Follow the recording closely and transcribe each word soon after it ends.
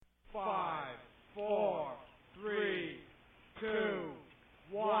5, 4, 3, 2,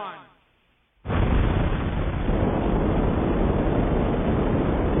 1.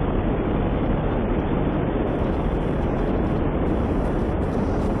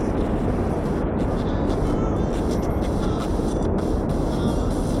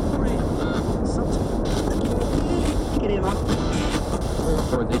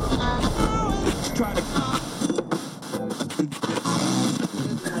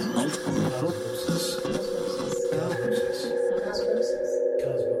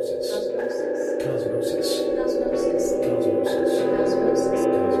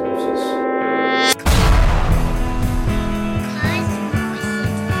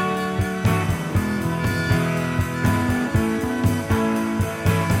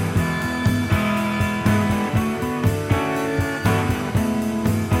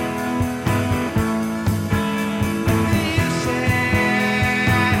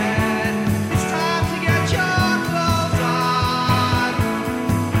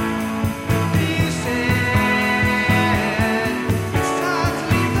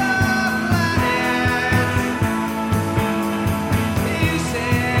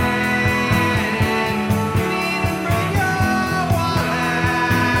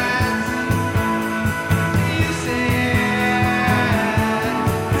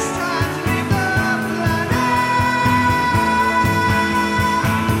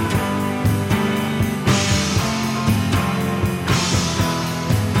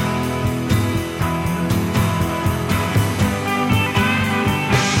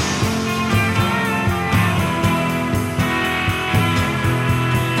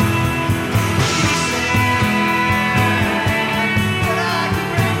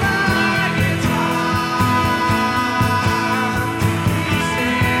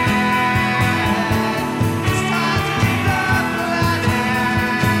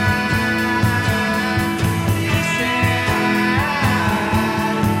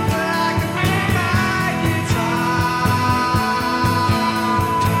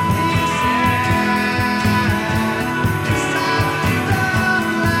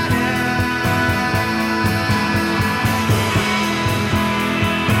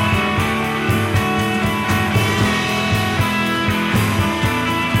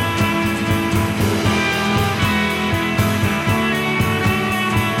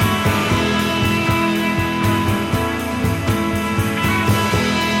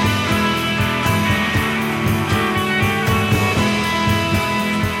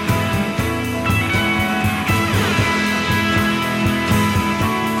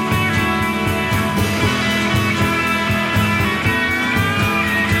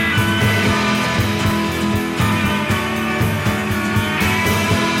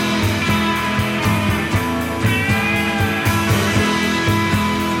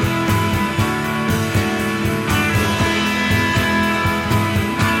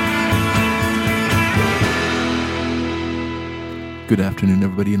 Good afternoon,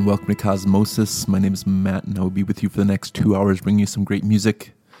 everybody, and welcome to Cosmosis. My name is Matt, and I will be with you for the next 2 hours, bringing you some great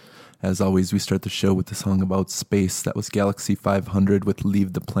music. As always, we start the show with a song about space. That was Galaxy 500 with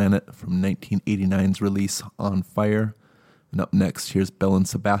Leave the Planet from 1989's release On Fire. And up next, here's Belle and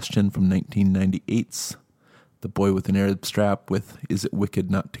Sebastian from 1998's The Boy with an Arab Strap with Is It Wicked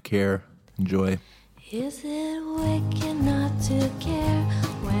Not to Care? Enjoy. Is it wicked not to care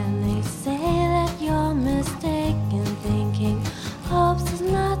when they say that you're mistaken, thinking hopes is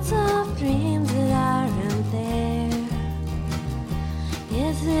lots of dreams that aren't there?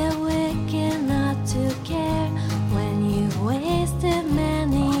 Is it wicked not to care when you've wasted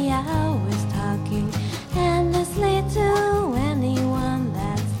many hours talking endlessly to anyone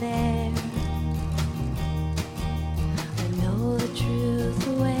that's there? I know the truth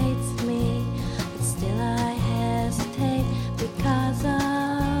awaits me, but still I hesitate because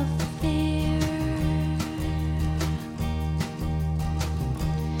of fear.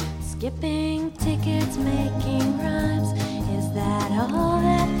 Skipping tickets, making rhymes, is that all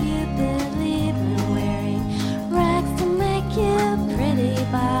that you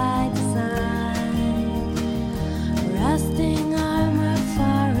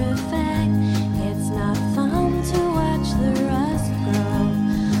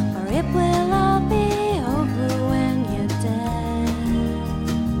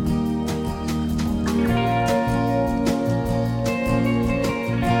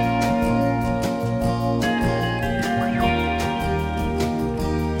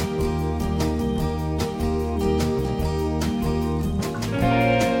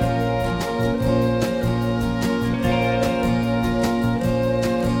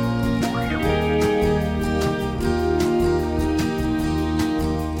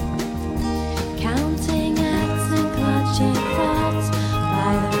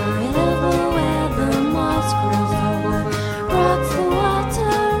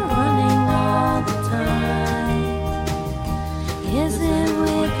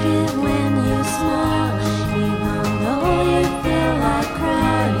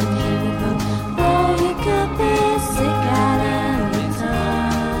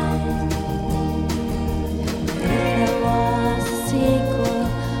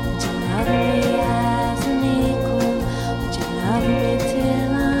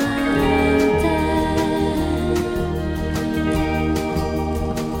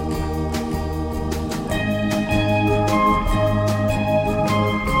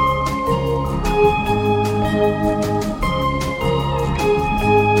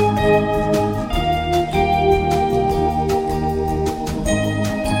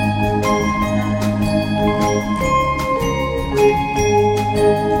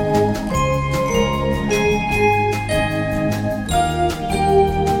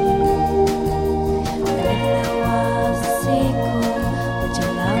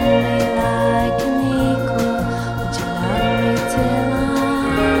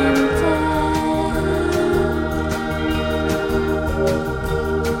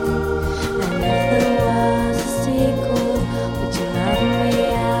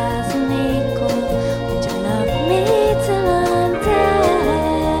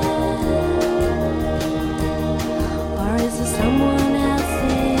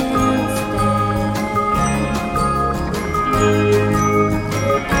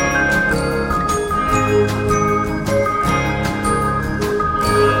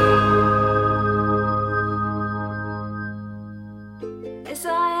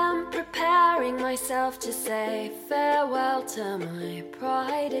to say farewell to my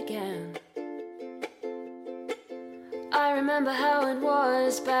pride again. I remember how it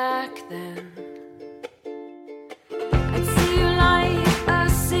was back then. I'd see you light a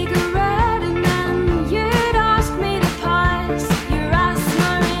cigarette and then you'd ask me to pass your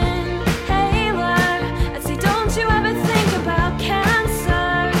asthma inhaler. I'd say, don't you ever think about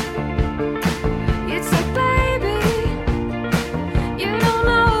cancer? You'd say, baby, you don't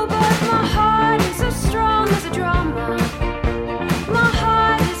know, but my heart is as strong as a drummer. My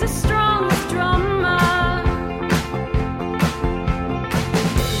heart is as strong as a drummer.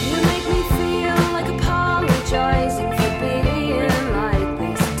 You make me feel like apologizing for being like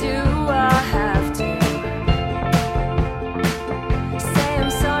this. Do I have to say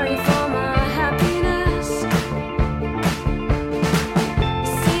I'm sorry for my happiness?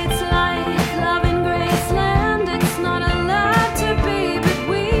 See, it's like love in Graceland. It's not allowed to be, but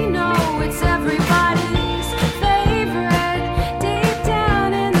we know it's everybody's favorite. Deep down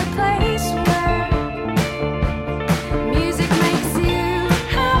in the place where music makes you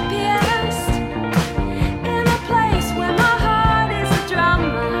happiest. In a place where my heart is a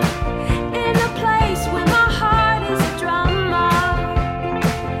drummer. In a place where my heart is a drummer.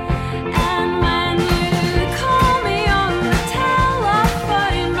 And when you call me on the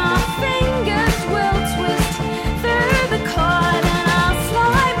telephone, my fingers will twist through the cord and I'll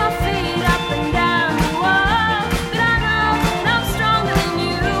slide my feet up and down the wall. But I know that I'm stronger than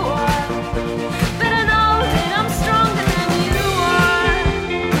you are. But I know that I'm stronger than you are.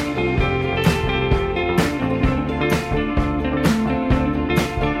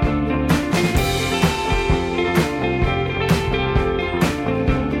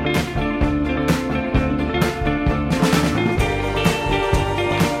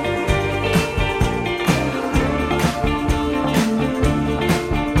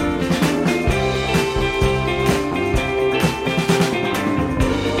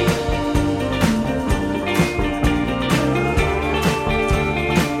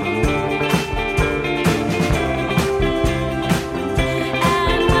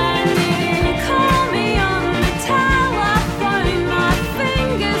 And when you call me on the telephone, my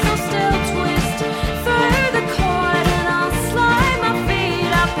fingers will still twist through the cord and I'll slide my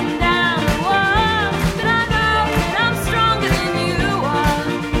feet up and down the wall. But I know that I'm stronger than you are.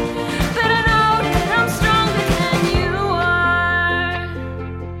 But I know that I'm stronger than you are.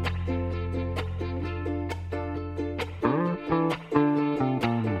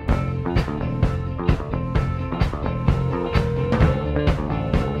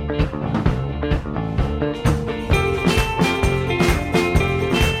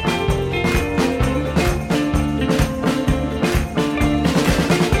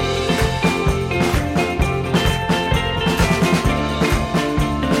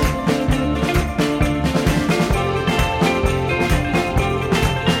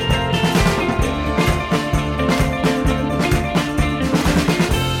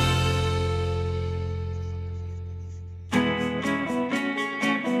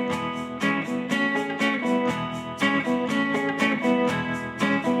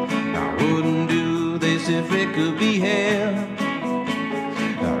 I wouldn't do this if it could be helped.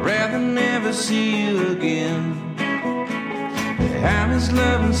 I'd rather never see you again. I miss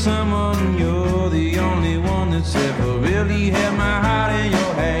loving someone, you're the only one that's ever really had my heart in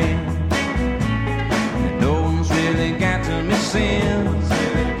your hand. And no one's really got to me since.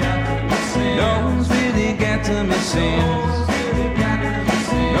 No one's really got to me since.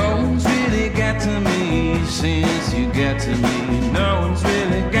 No one's really got to me since you got to me. No one's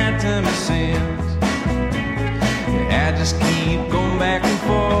really got to me since. I just keep going back and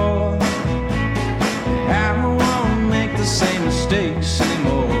forth. I don't wanna make the same mistakes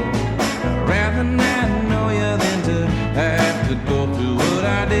anymore. I'd rather not know you than to have to go through what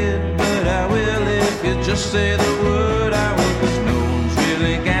I did. But I will if you just say the word. I will, 'cause no one's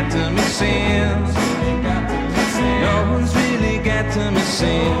really got to me since. No one's really got to me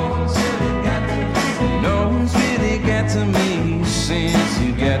since. No one's really got to me since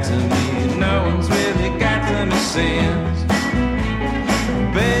you got to me. No one's really got to me since.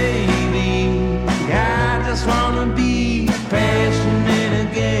 Baby, I just wanna be passionate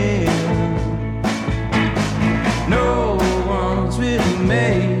again. No one's really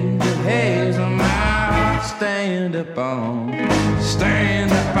made the hairs on my heart stand up on it.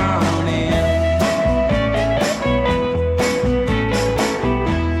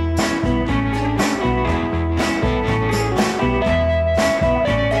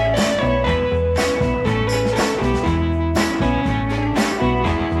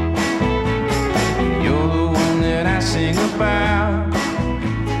 sing about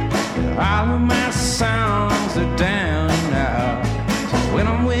all of my songs.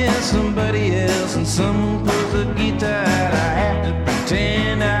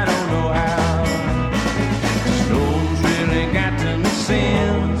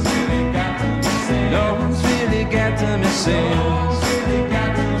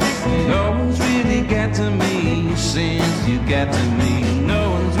 got to me.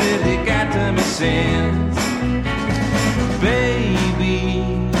 No one's really got to me since. Baby,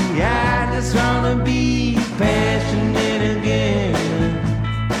 I just wanna be passionate again.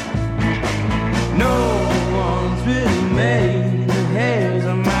 No one's really made the hairs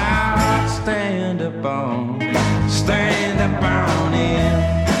on my heart stand up on it.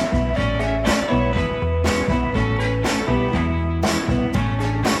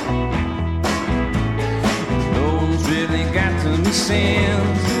 No one's really got to me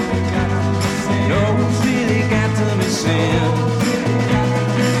since. No one's really got to me since.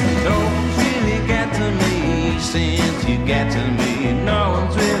 No one's really got to me since you got to me. No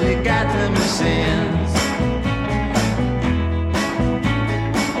one's really got to me since.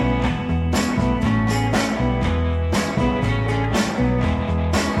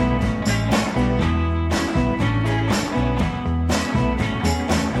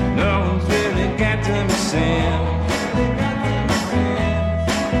 No one's really got to me since.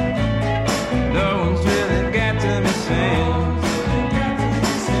 No one's really got to me since.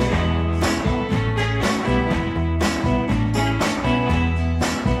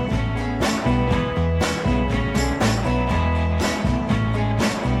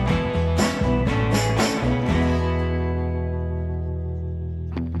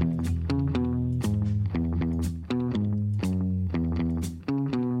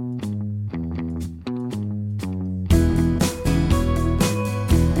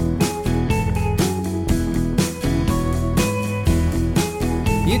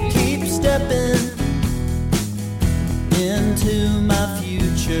 You keep stepping into my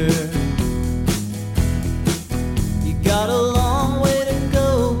future. You got a long way to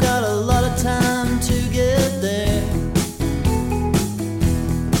go, got a lot of time to get there.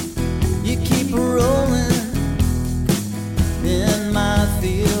 You keep rolling in my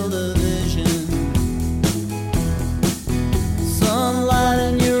field of vision. Sunlight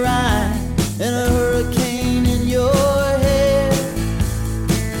in your eye and a hurricane in your hair.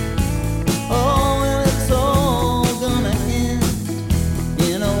 Oh, and it's all gonna end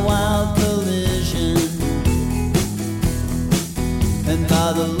in a wild collision. And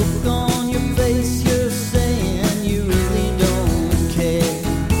by the look on your face, you're saying you really don't care.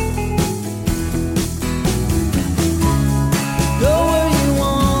 Go where you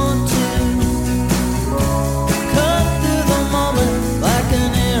want to, cut through the moment like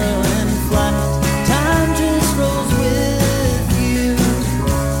an arrow in flight. Time just rolls with you,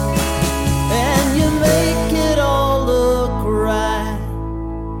 and you make it all look right.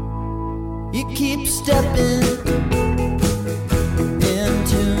 You keep stepping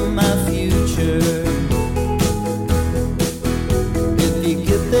into my future. If you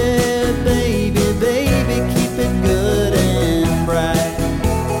get there, baby, baby, keep it good and bright.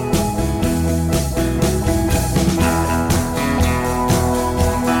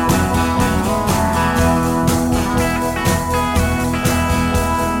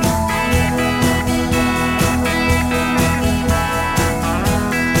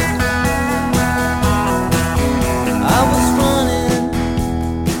 I was running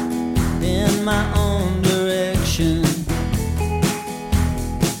in my own direction.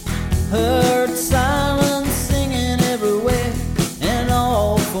 Heard silence singing everywhere and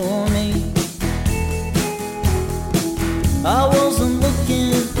all for me. I wasn't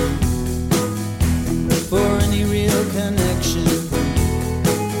looking for any real connection,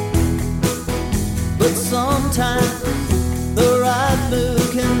 but sometimes the right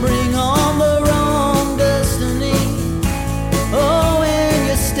move can bring on the wrong destiny. Oh, when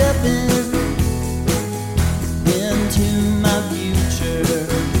you're stepping into my future.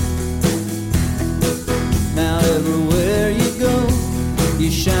 Now everywhere you go, you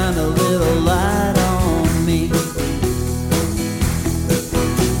shine a little light on me.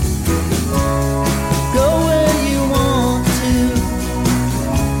 Go where you want to,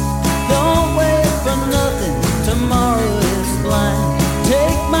 don't wait for nothing, tomorrow is blind.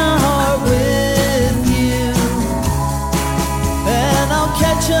 Take my heart with you, and I'll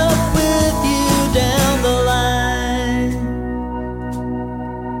catch up with you down the line.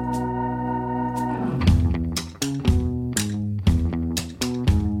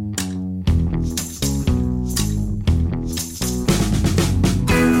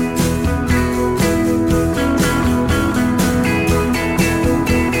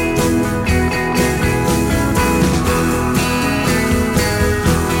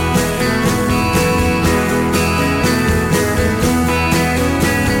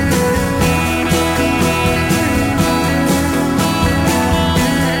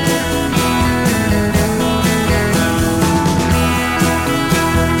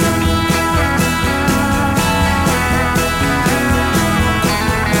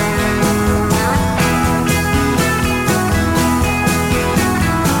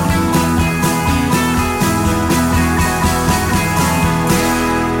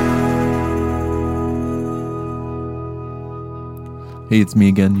 Hey, it's me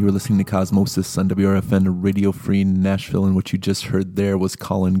again. You were listening to Cosmosis on WRFN Radio Free Nashville, and what you just heard there was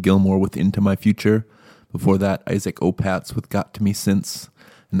Colin Gilmore with Into My Future. Before that, Isaac Opatz with Got To Me Since,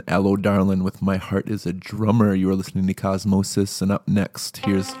 and Aloe Darlin with My Heart Is a Drummer. You are listening to Cosmosis, and up next,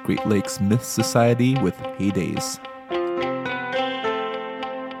 here's Great Lakes Myth Society with Heydays.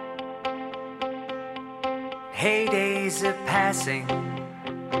 Heydays are passing.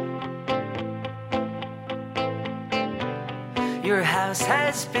 Your house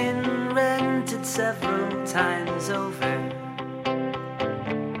has been rented several times over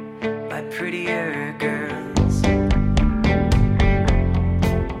by prettier girls.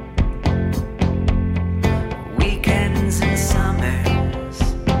 Weekends and summers,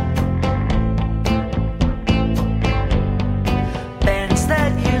 bands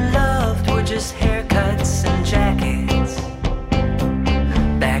that you loved were just haircuts and jackets.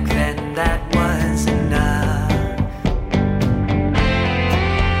 Back then that was enough.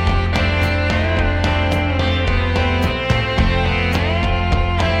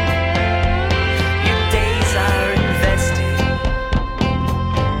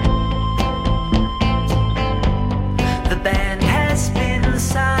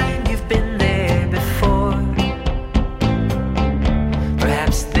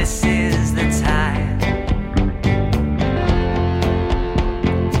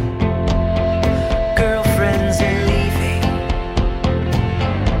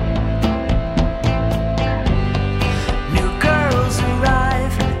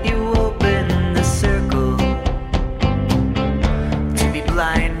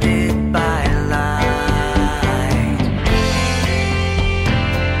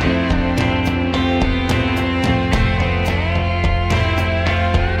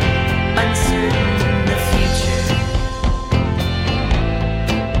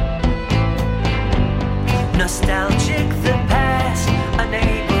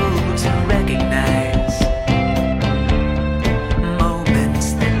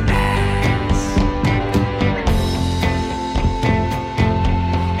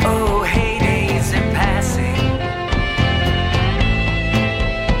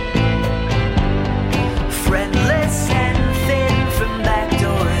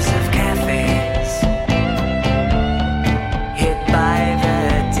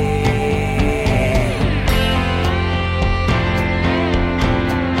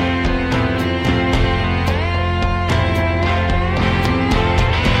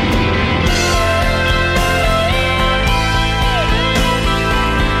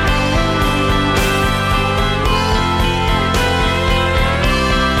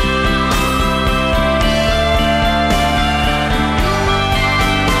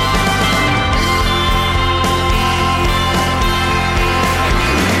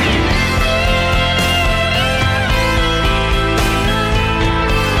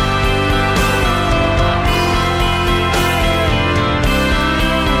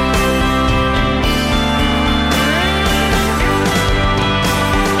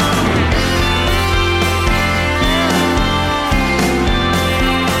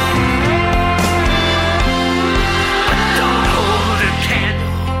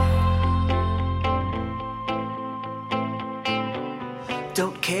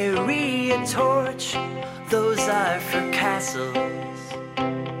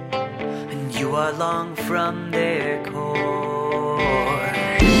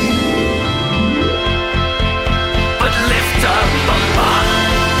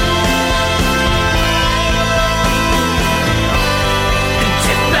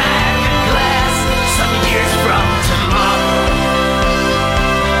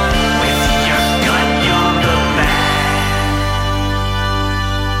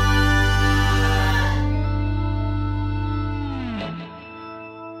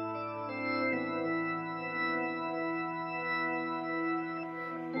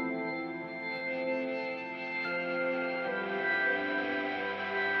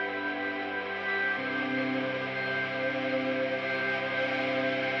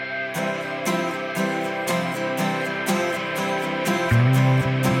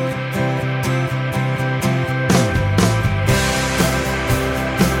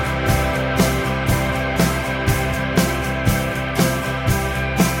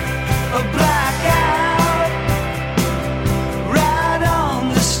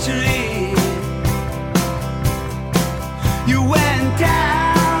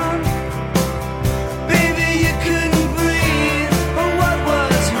 Baby, you couldn't breathe, or what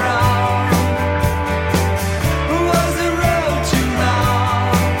was wrong?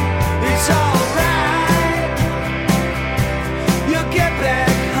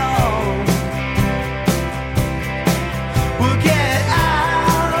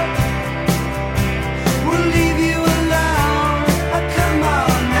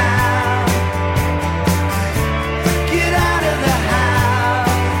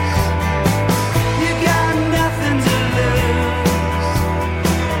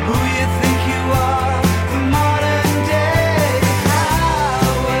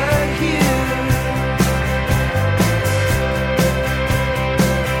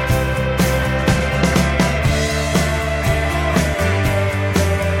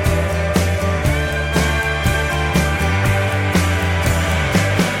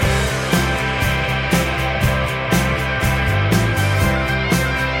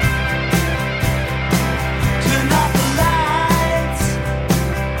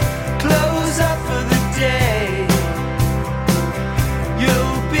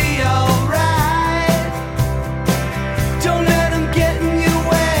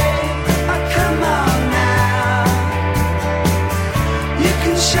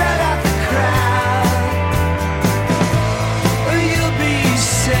 shut out the crowd. You'll be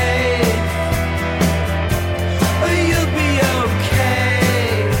safe. You'll be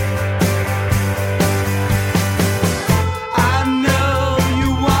okay. I know you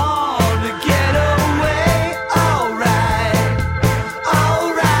want to get away. Alright,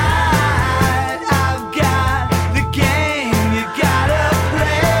 alright. I've got the game you gotta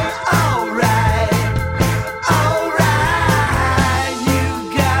play. Alright, alright. You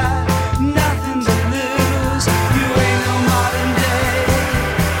got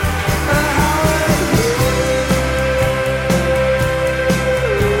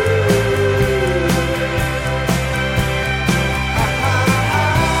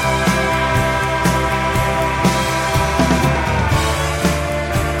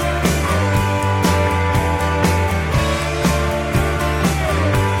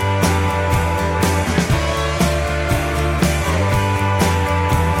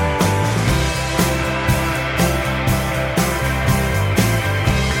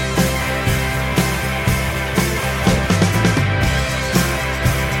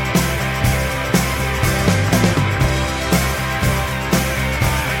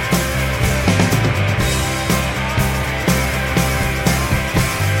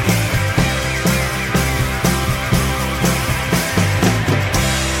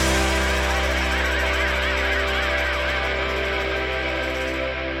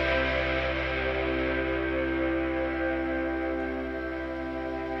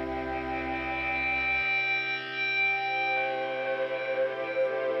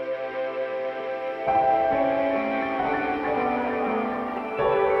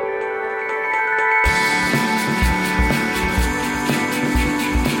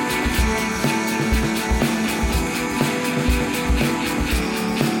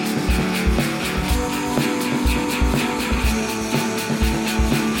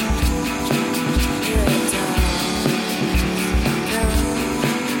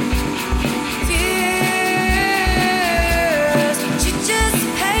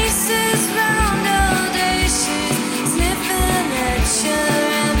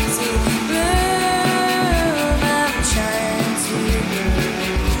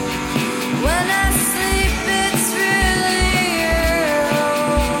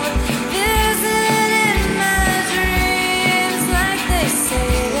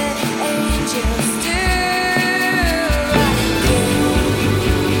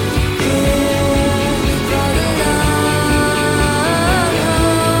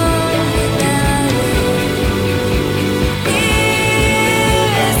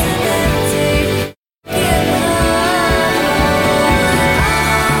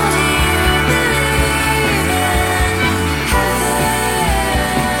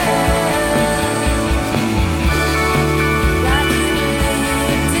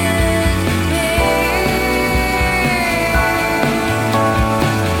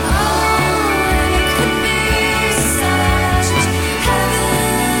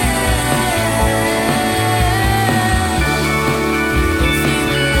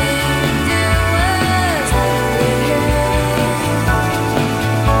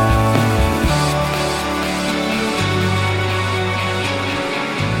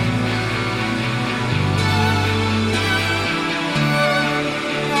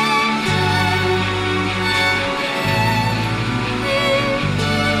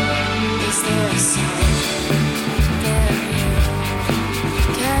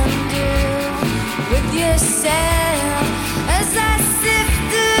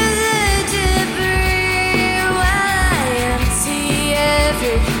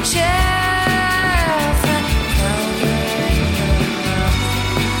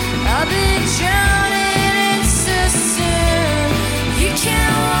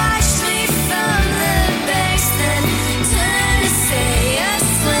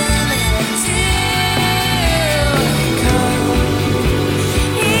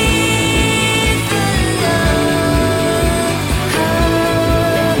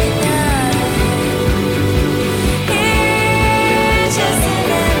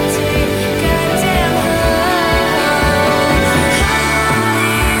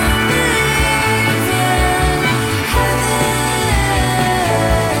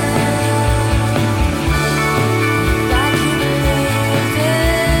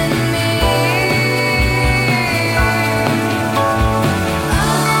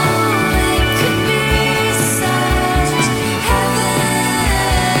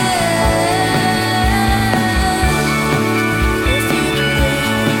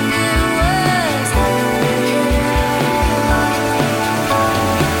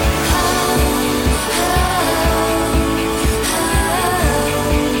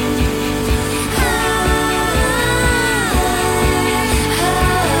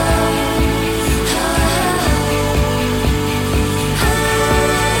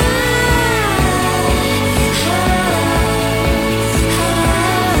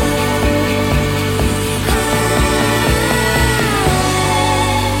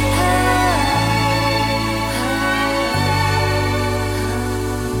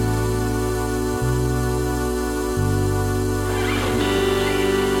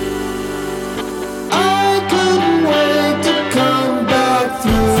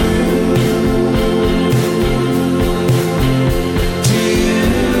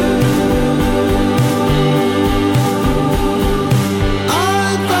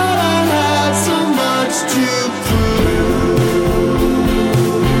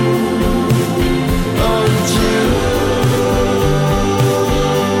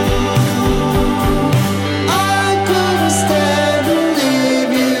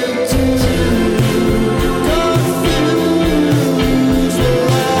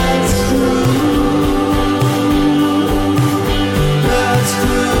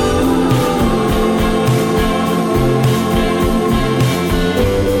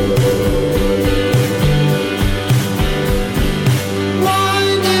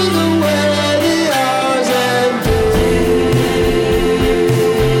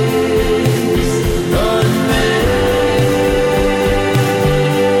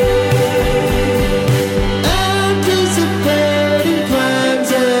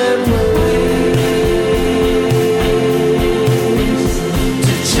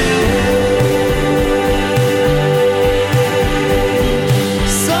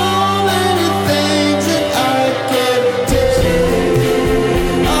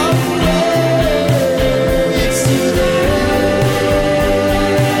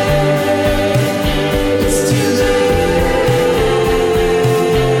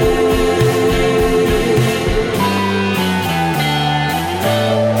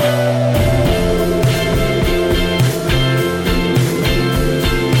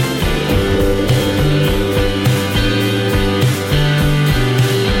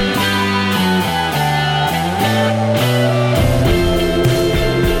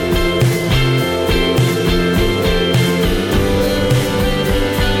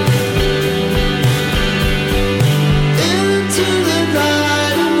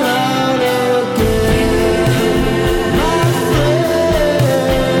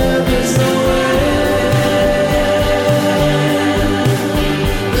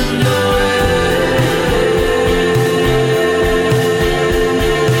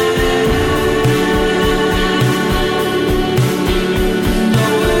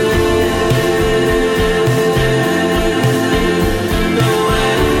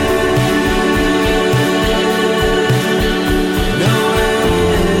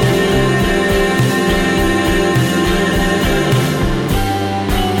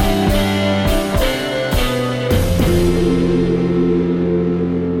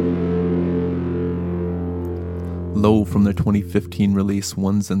 2015 release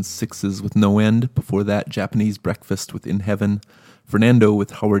Ones and Sixes with No End. Before that, Japanese Breakfast with In Heaven. Fernando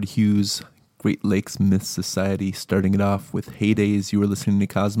with Howard Hughes. Great Lakes Myth Society starting it off with Heydays. You were listening to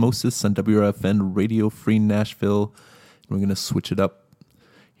Cosmosis on WRFN Radio Free Nashville. We're going to switch it up.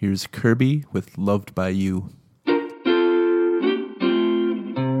 Here's Kirby with Loved by You.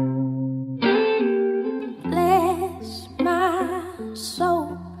 Bless my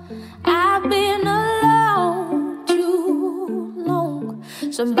soul, I've been alone too long.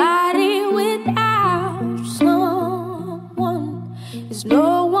 Somebody without someone is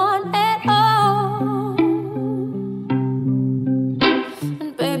no one at all.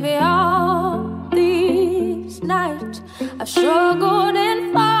 And baby, all these nights I've struggled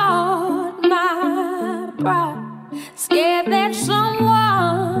and fought my pride, scared that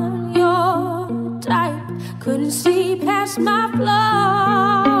someone your type couldn't see past my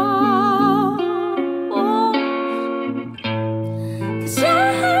flaws. 'Cause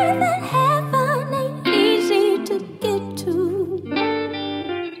I heard that heaven ain't easy to get to.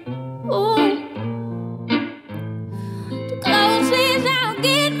 Ooh. The closest I'll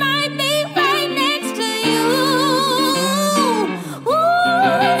get might be right next to you. Ooh,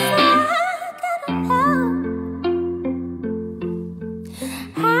 so I gotta know,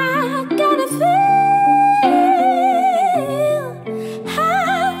 I gotta feel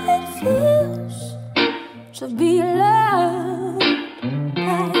how it feels to be loved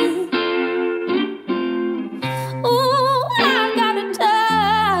by you. Ooh, I gotta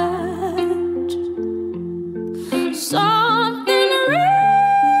touch something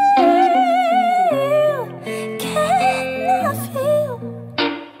real. Can I feel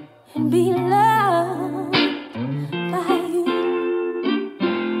and be loved by you?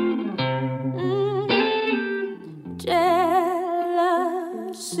 Jealousy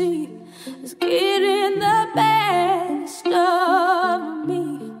is getting the best of me.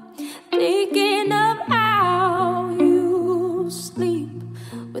 Thinking of how you sleep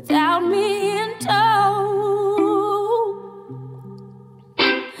without me in tow.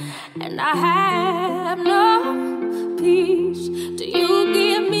 And I have no peace till you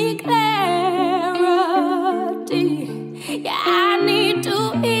give me clarity. Yeah, I need to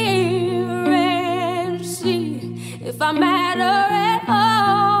hear and see if I matter at all.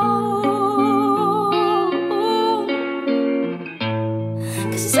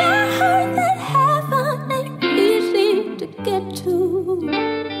 'Cause I heard that heaven ain't easy to get to.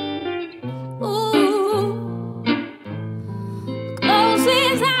 Ooh.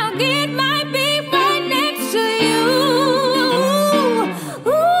 Closest I'll get might be right next to you.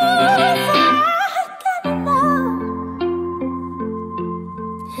 Ooh, so I gotta know,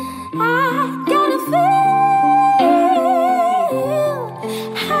 I gotta feel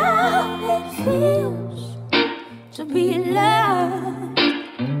how it feels to be loved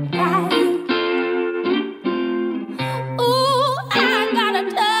by you. Ooh, I gotta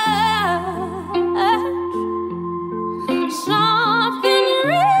touch something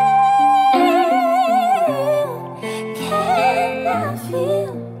real. Can I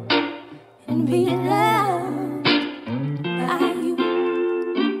feel and be loved by you?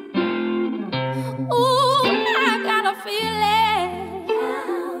 Ooh, I gotta feel it,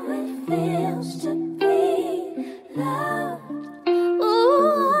 how it feels to be loved.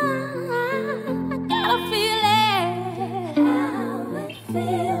 Ooh, I gotta feel it, how it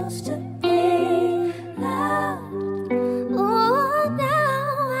feels to be loved. Ooh, now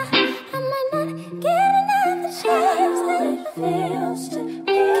I might not get another chance. How it feels to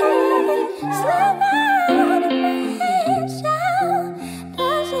be slip out of my hands. How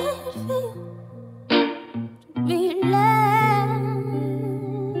does it feel to be loved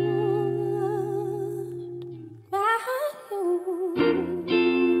by you?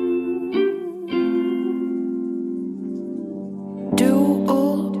 Do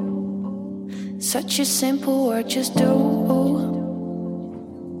such a simple word, just do.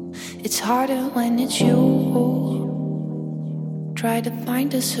 It's harder when it's you. Try to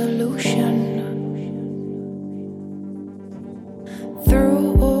find a solution through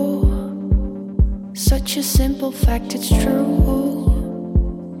such a simple fact, it's true.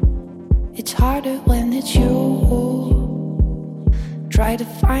 It's harder when it's you. Try to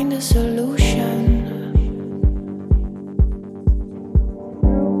find a solution.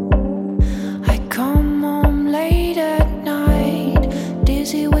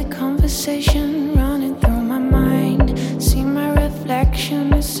 Conversation running through my mind. See my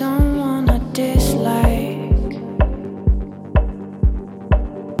reflection as someone I dislike.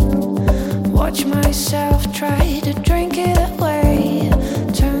 Watch myself try to drink it away.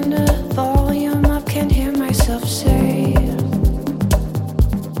 Turn the volume up, can't hear myself say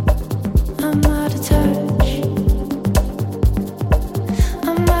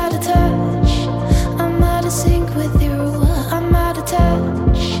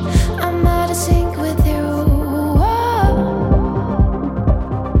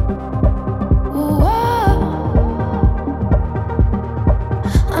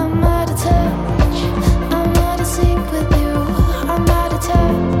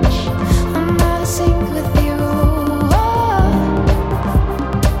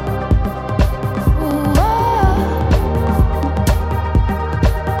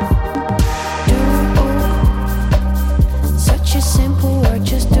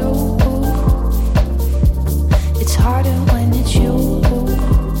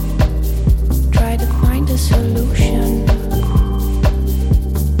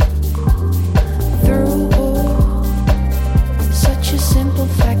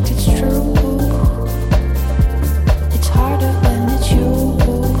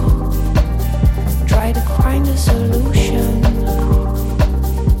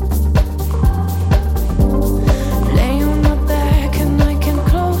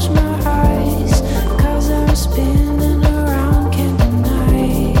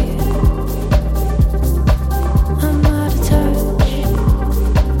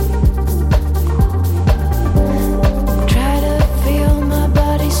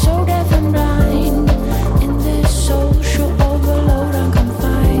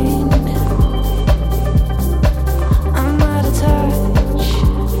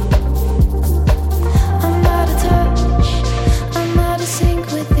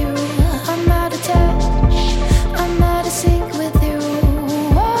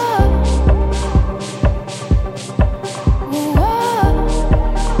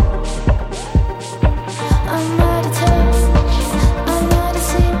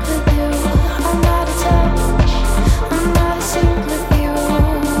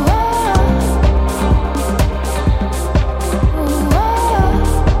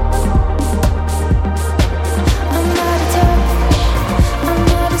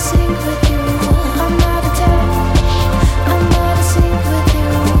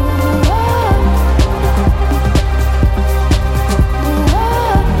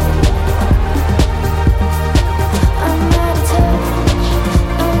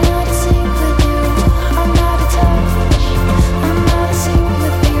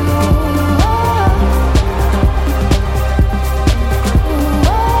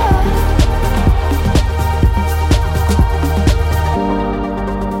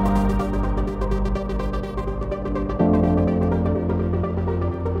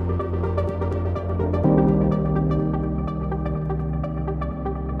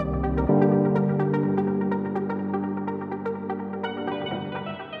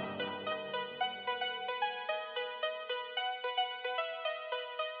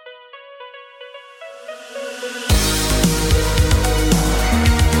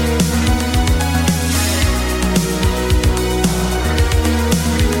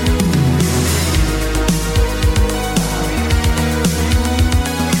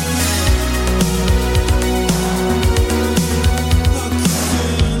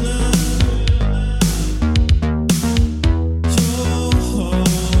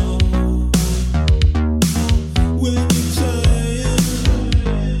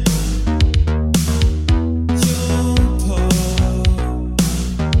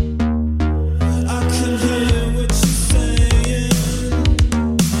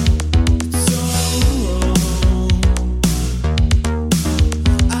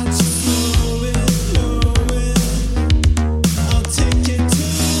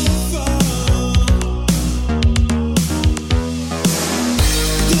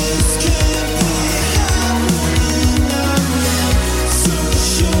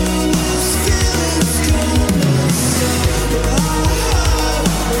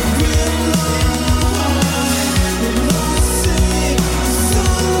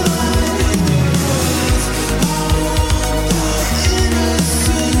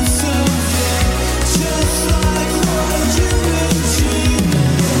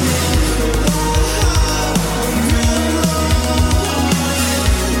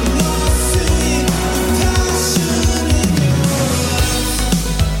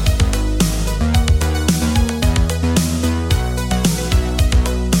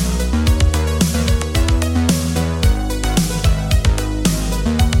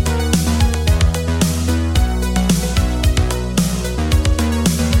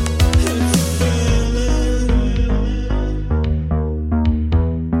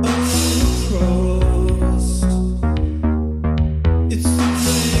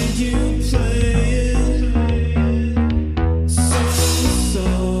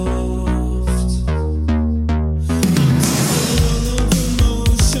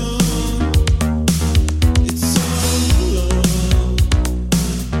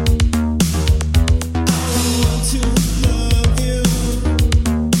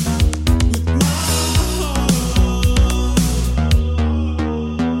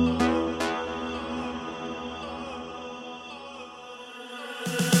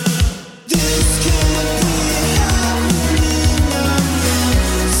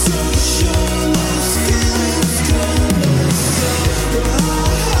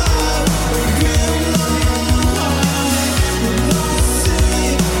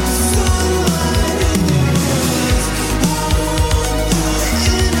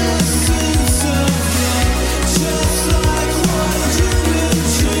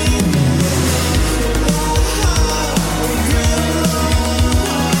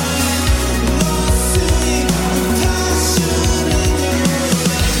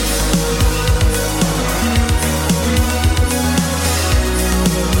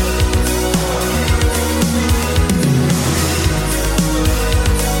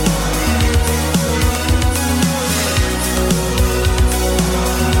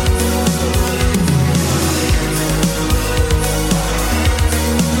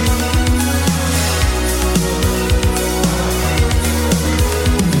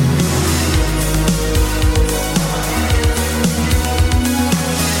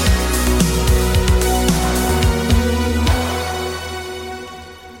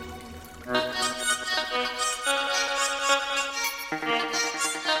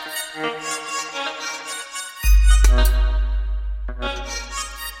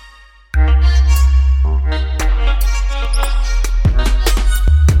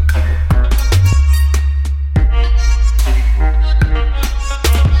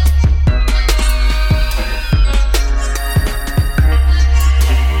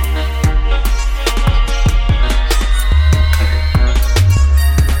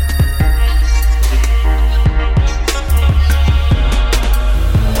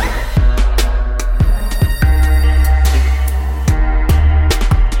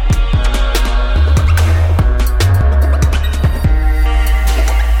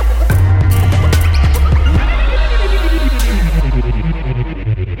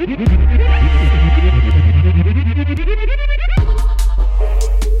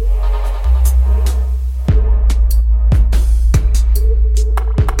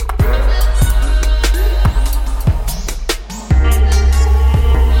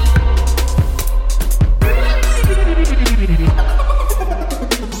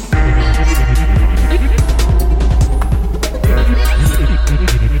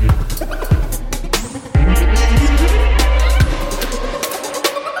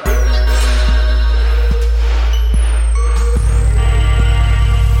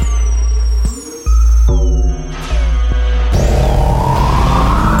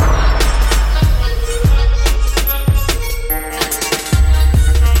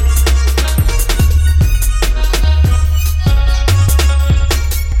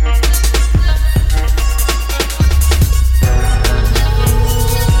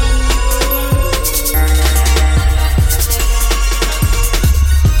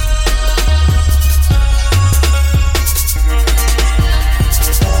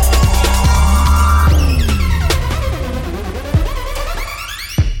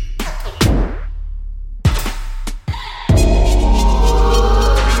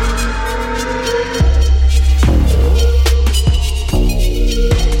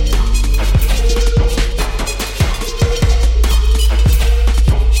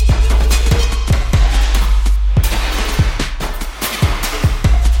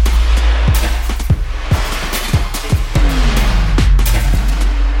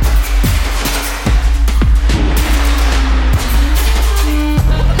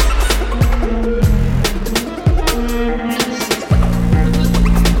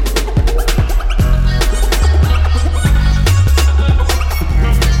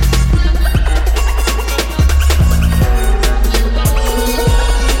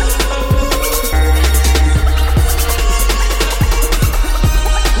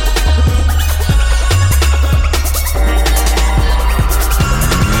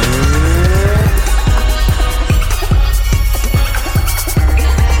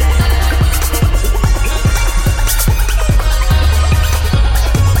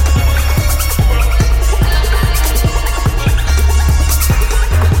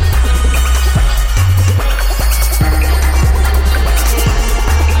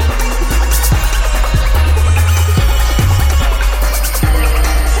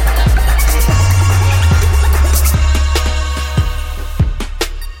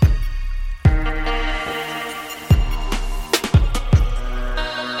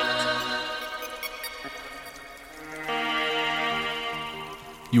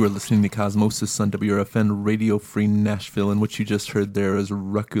You are listening to Cosmosis on WRFN Radio Free Nashville, and what you just heard there is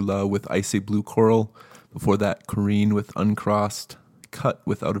Rucula with Icy Blue Coral. Before that, Corrine with Uncrossed, Cut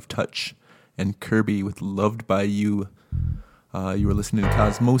with Out of Touch, and Kirby with Loved by You. You were listening to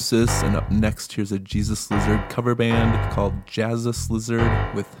Cosmosis, and up next, here's a Jesus Lizard cover band called Jazzus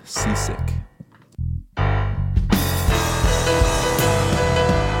Lizard with Seasick.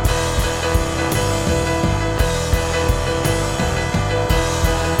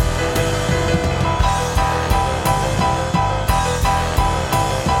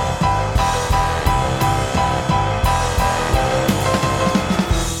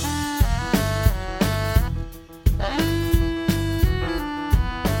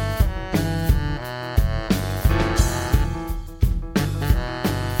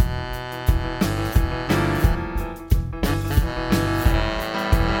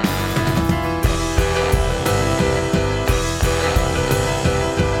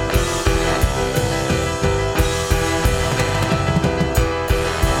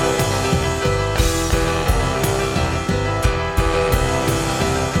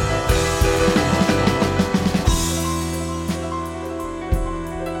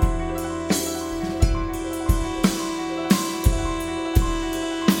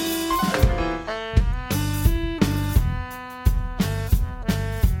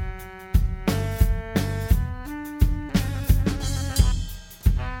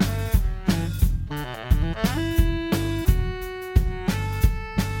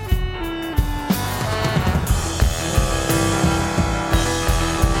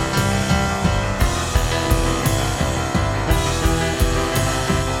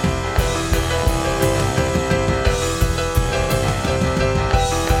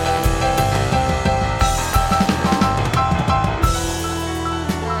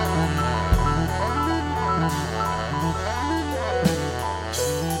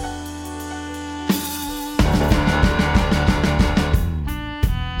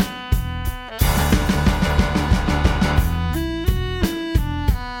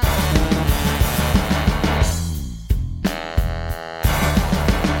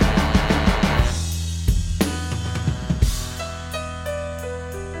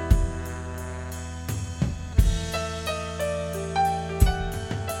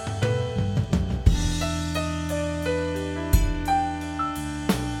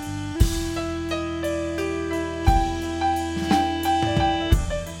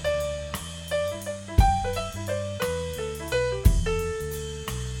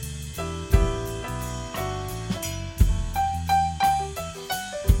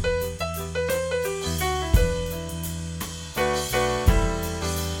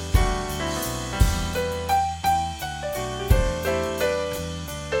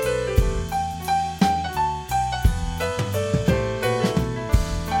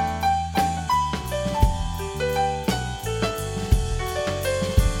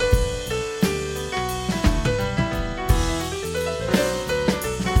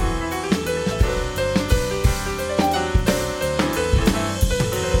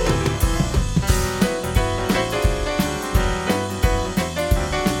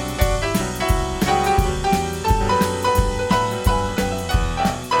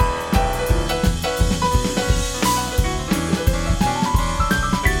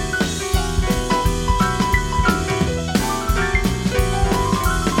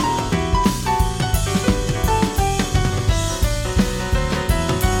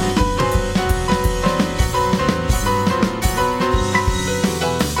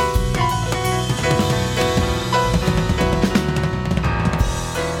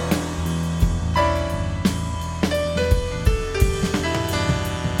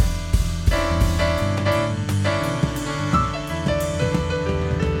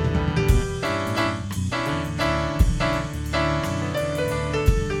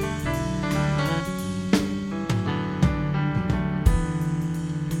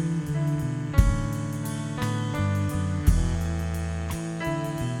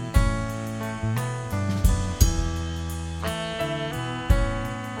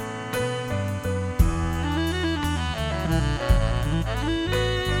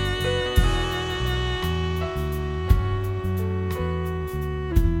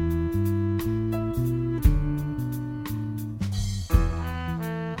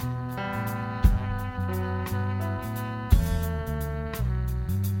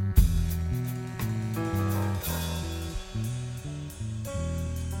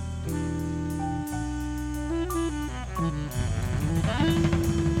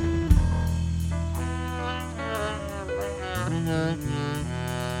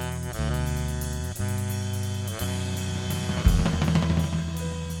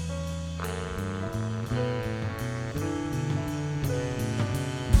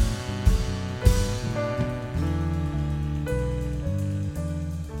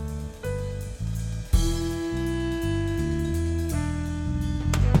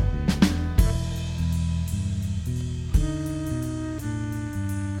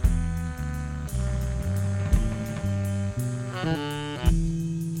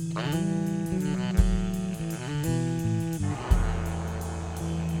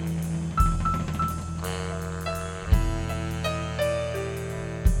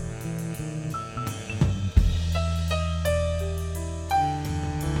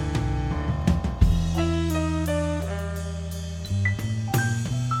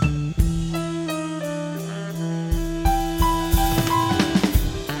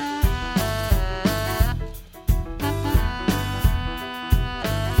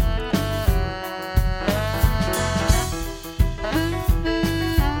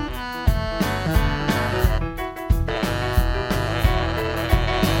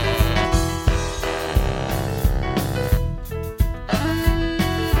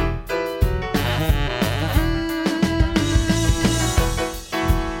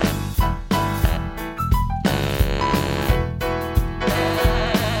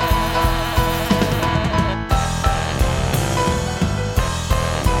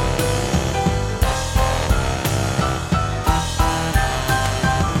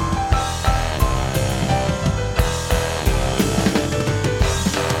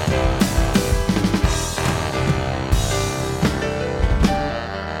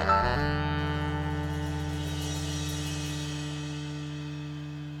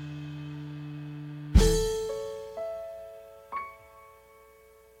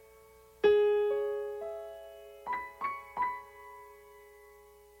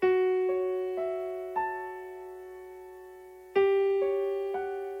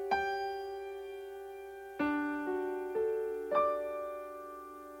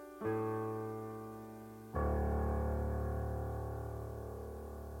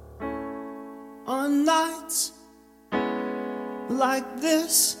 on nights like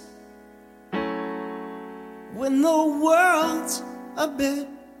this, when the world's a bit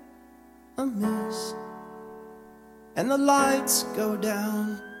amiss and the lights go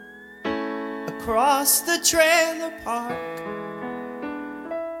down across the trailer park,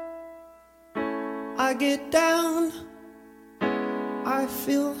 I get down, I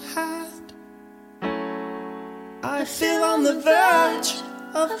feel had, I feel on the verge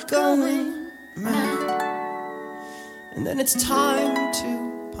of going mad. And then it's time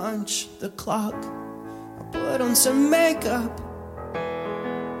to punch the clock. I put on some makeup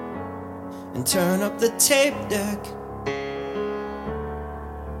and turn up the tape deck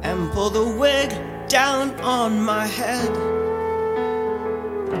and pull the wig down on my head.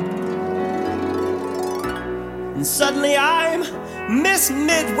 And suddenly I'm Miss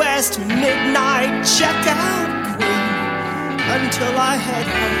Midwest Midnight Checkout Queen until I head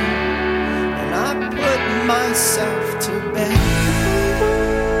home and I put myself to bed.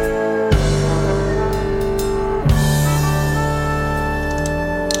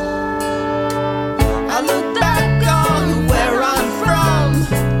 I look back on where I'm from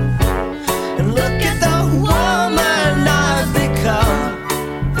and look at the woman I've become,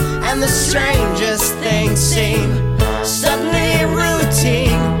 and the strangest things seem suddenly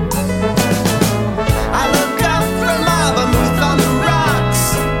routine. I look up from Abamuth on the rocks,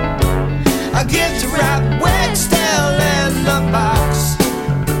 a gift wrapped wig still in the box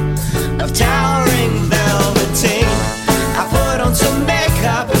of towering velveteen. I put on some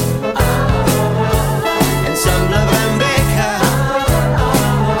makeup and some Levembeca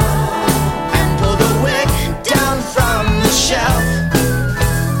and pull the wig down from the shelf.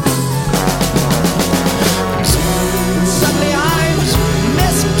 Suddenly I'm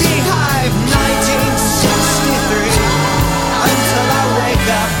Miss Beehive 1963 until I wake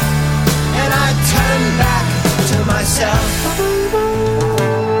up and I turn back to myself.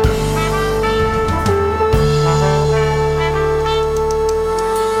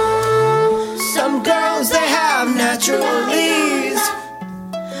 Some girls, they have natural ease.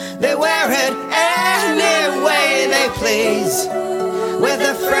 They wear it any way they please, with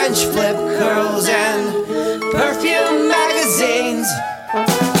their French flip curls and perfume magazines.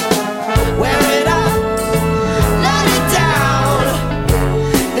 Wear it up, let it down.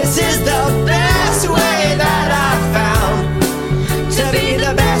 This is the best way that I've found to be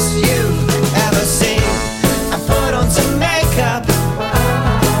the best you've ever seen. I put on some makeup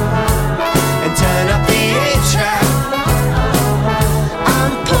and turn up the 8-track.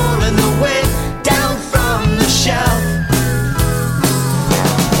 I'm pulling the wig down from the shelf.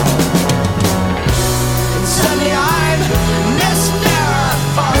 And suddenly I'm Miss Farrah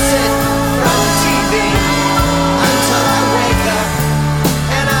Fawcett from TV until I wake up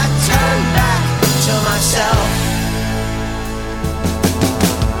and I turn back to myself.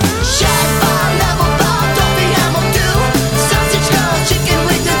 Shag bar, level bar, don't be ammo do. Sausage girl, chicken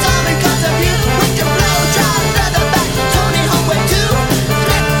wings, it's all because of you. Winter blow, dry leatherback, Tony Hawk way too.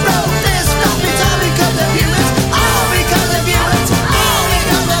 Flip, roll, this, flop, it's all because of you. It's all because of you. It's all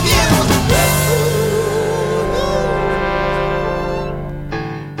because of you.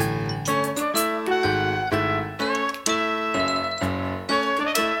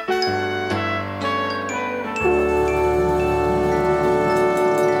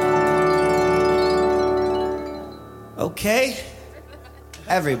 Okay,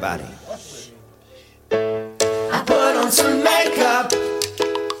 everybody. I put on some makeup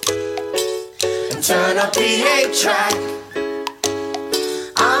and turn up the 8-track.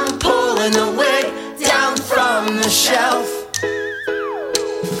 I'm pulling the wig down from the shelf.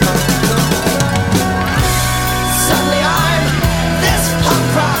 Suddenly I'm this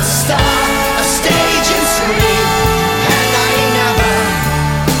punk rock star, a stage and screen, and I'm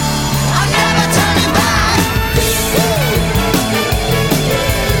never turning back.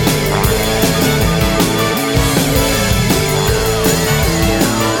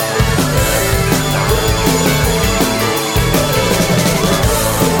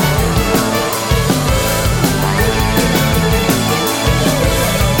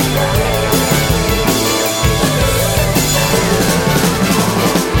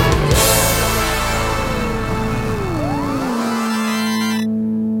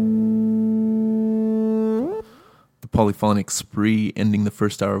 Polyphonic Spree ending the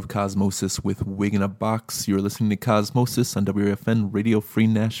first hour of Cosmosis with Wig in a Box. You're listening to Cosmosis on WFN Radio Free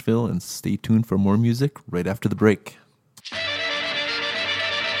Nashville, and stay tuned for more music right after the break.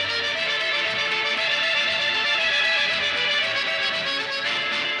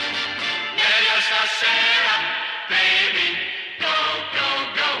 Baby, go, go,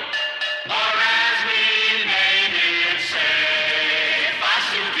 go. Or as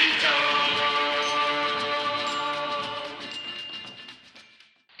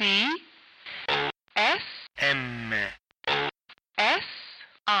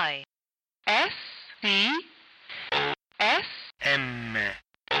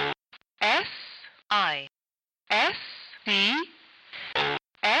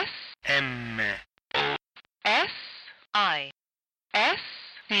M S I S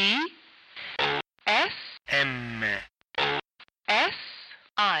C S M S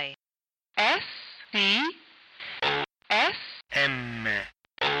I S C S M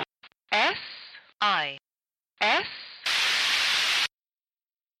S I S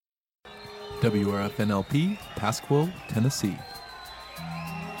WRFNLP, Pasquo, Tennessee.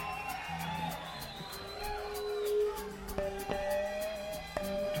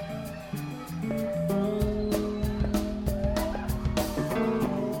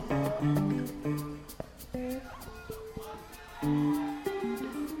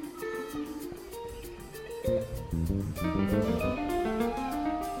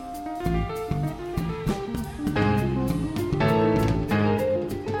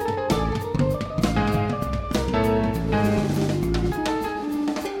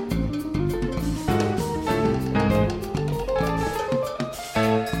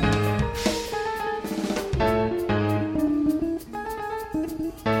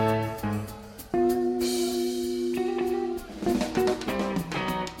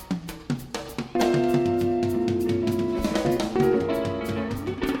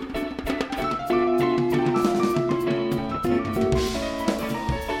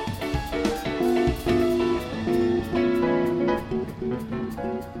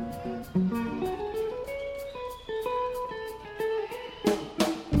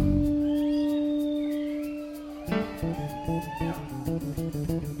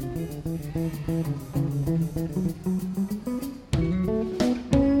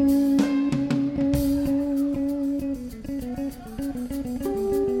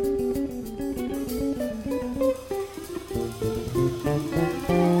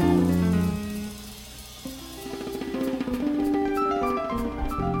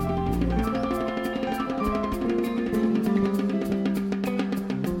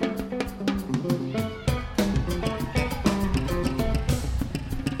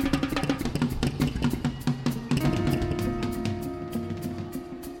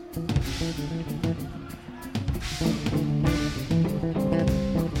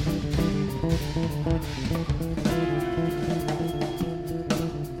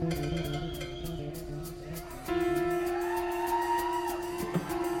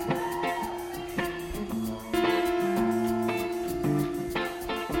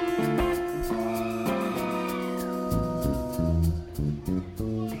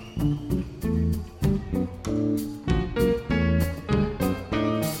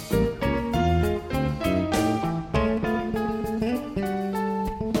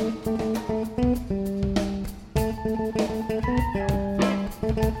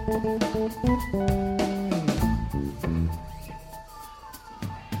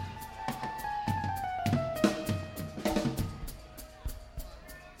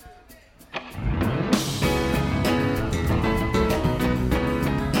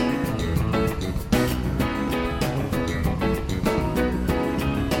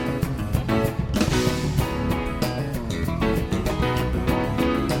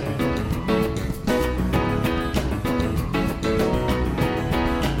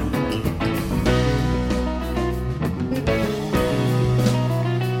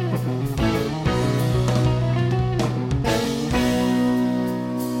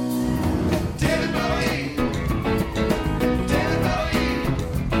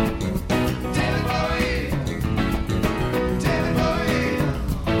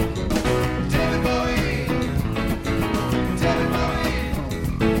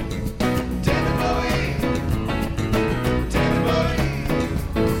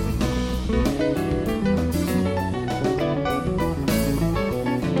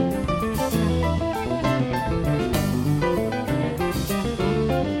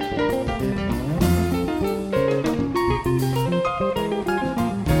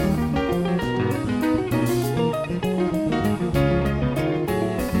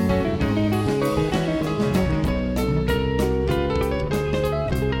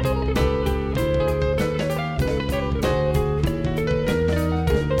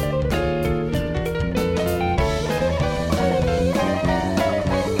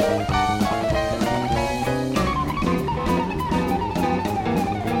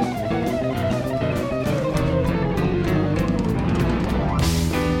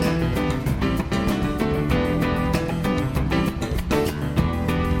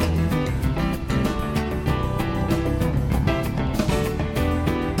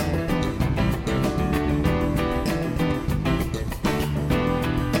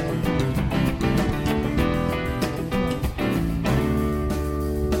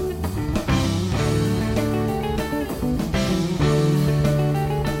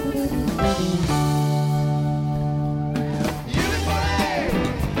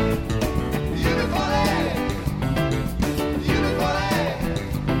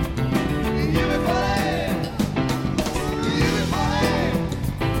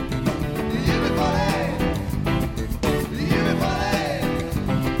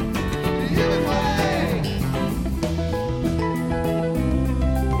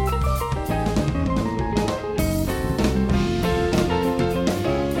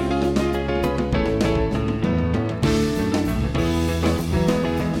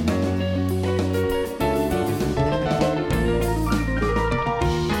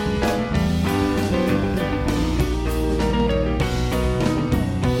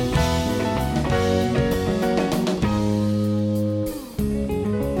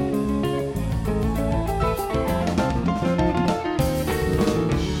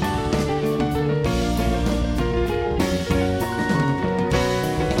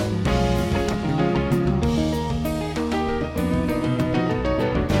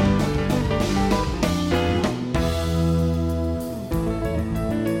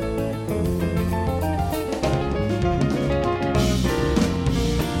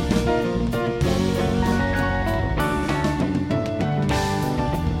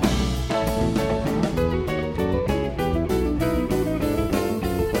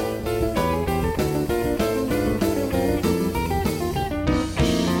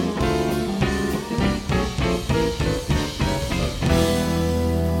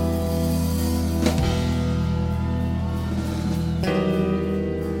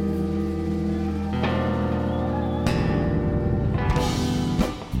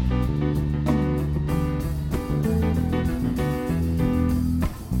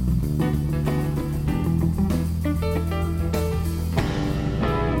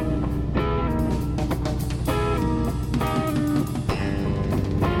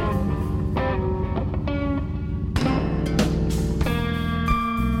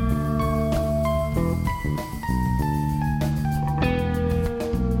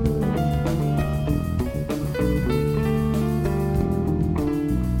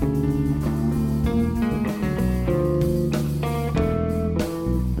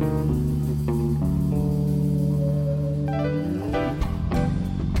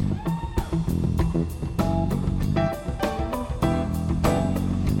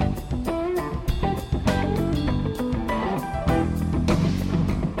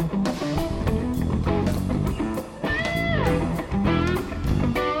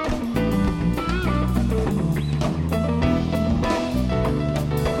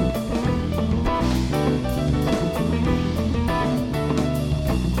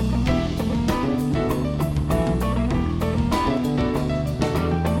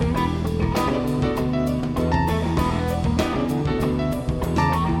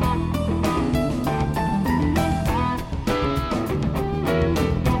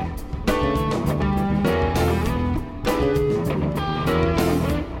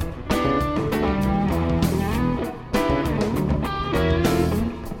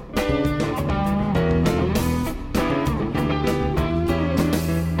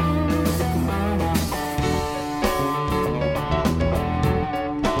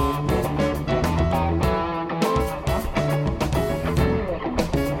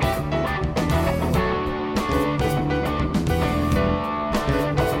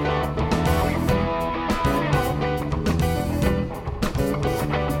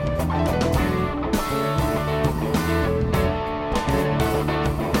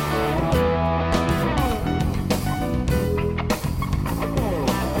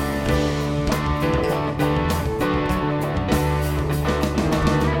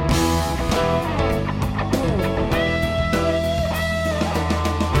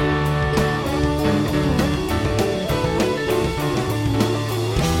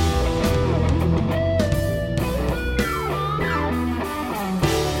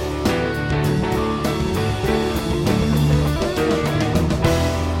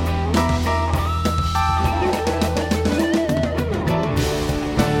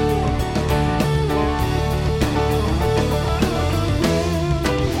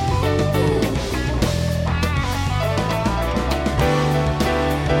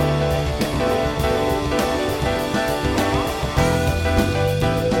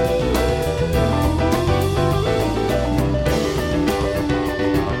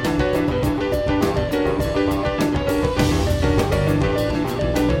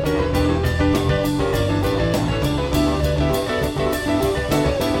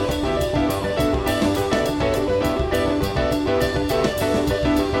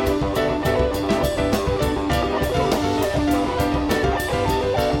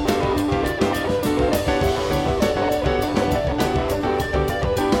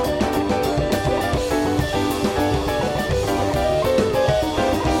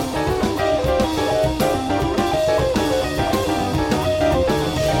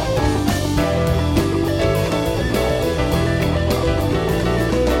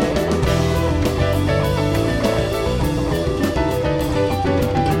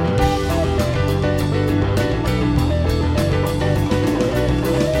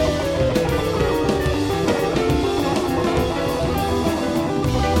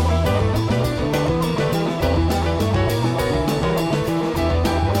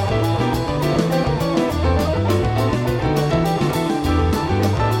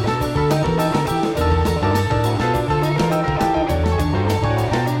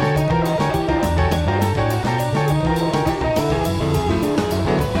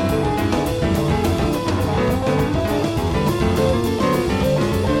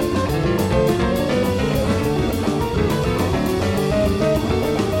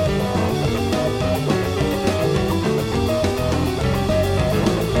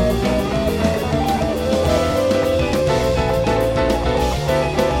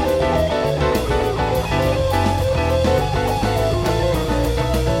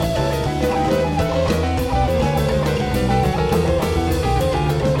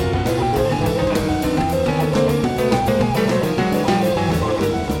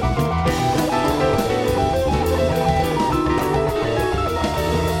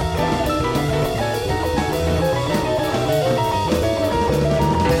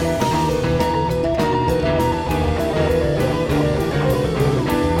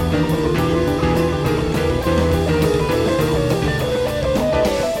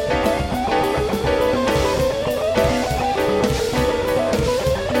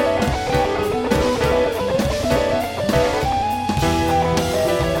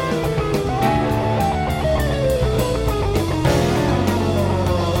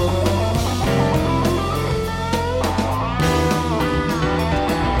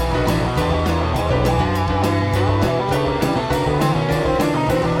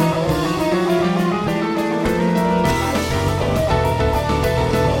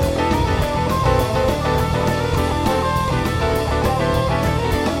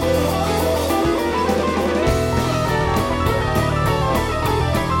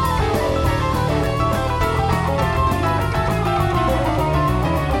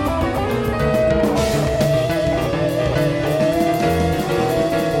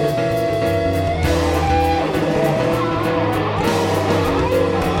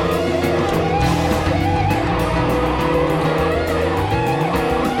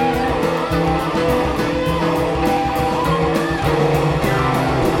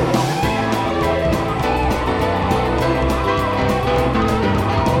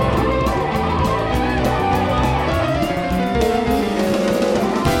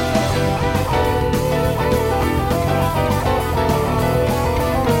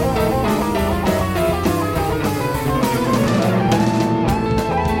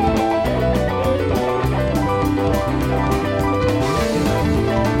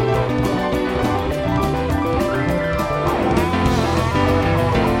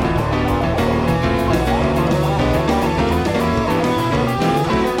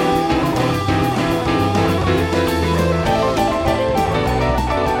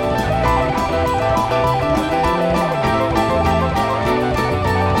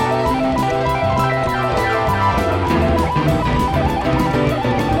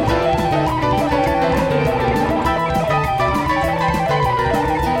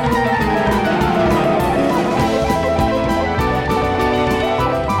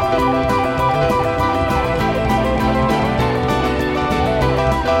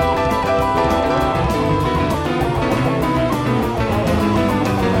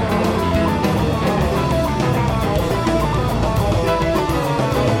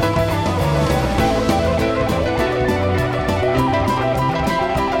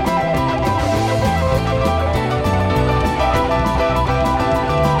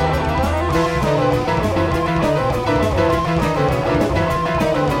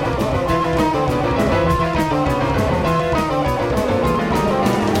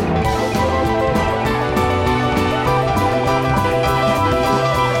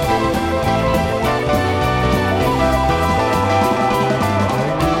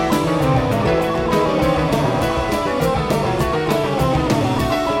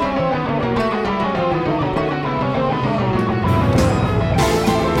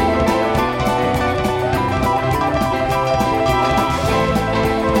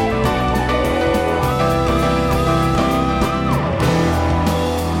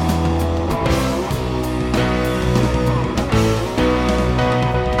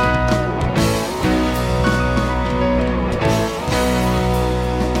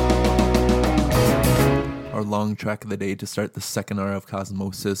 track of the day to start the second hour of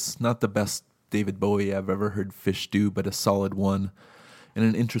Cosmosis. Not the best David Bowie I've ever heard Fish do, but a solid one. And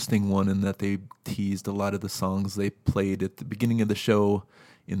an interesting one in that they teased a lot of the songs they played at the beginning of the show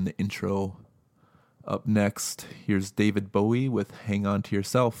in the intro. Up next, here's David Bowie with Hang On To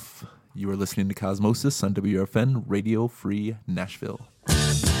Yourself. You are listening to Cosmosis on WRFN Radio Free Nashville.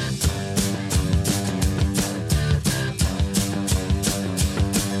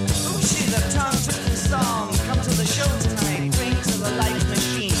 She's a tongue-twisting song. Come to the show tonight. Bring to the light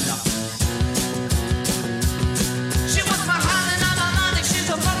machine. She wants my hand and my money. She's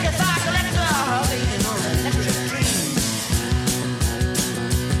a bucket I collector. Laying on electric dreams.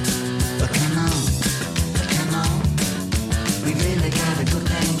 But come on. We really got a good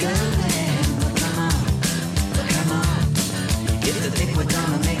thing going. But come on. If you think we're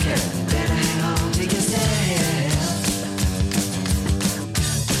gonna make it, better hang on to yourself.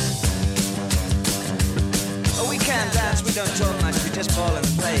 Oh, we can't dance, we don't talk much, we just fall and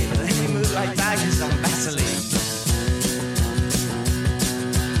play. But then we move like badgers on Vaseline.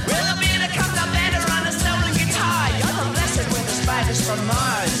 Well, the beat that comes up better on a stolen guitar. You're the blessed with the spiders from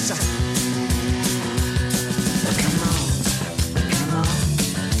Mars. But come on.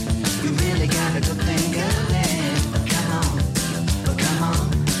 We really got a good thing going. But come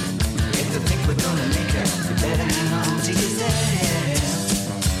on. If you think we're gonna make it, you better hang on to yourself.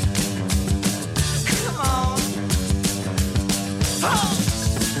 Come on. Oh!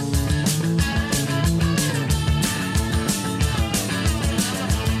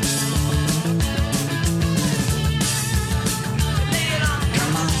 Lay it on.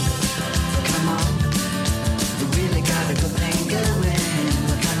 Come on. We really got a good thing going.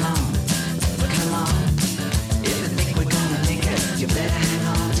 But come on. If you think we're gonna make it, you better hang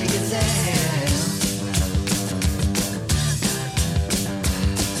on to yourself.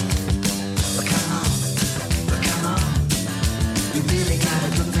 But come on. We really got a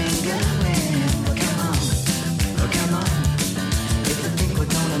good thing going. But come on. If you think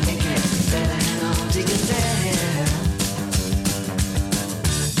we're gonna make it, you better hang on to yourself.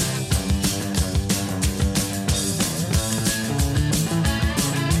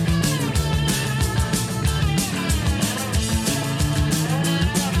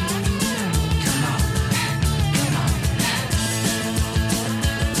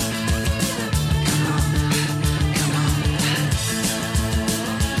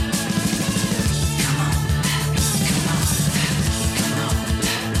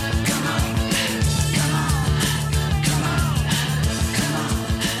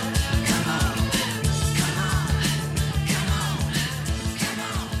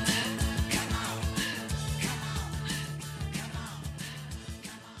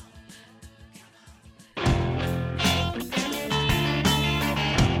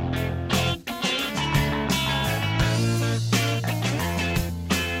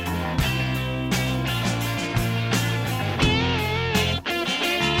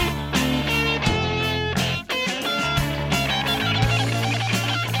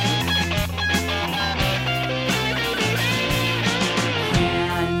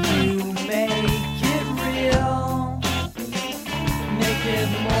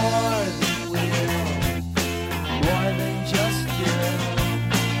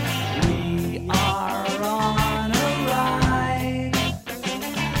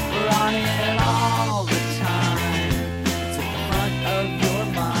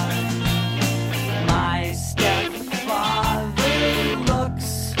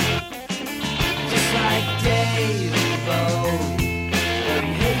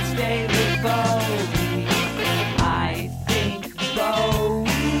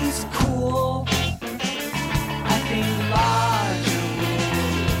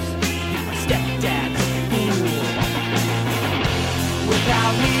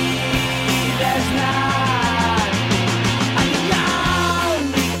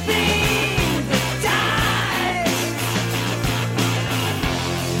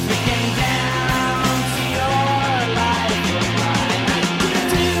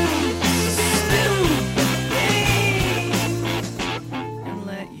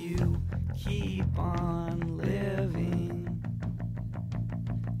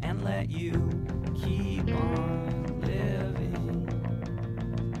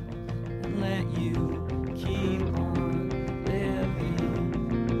 Let you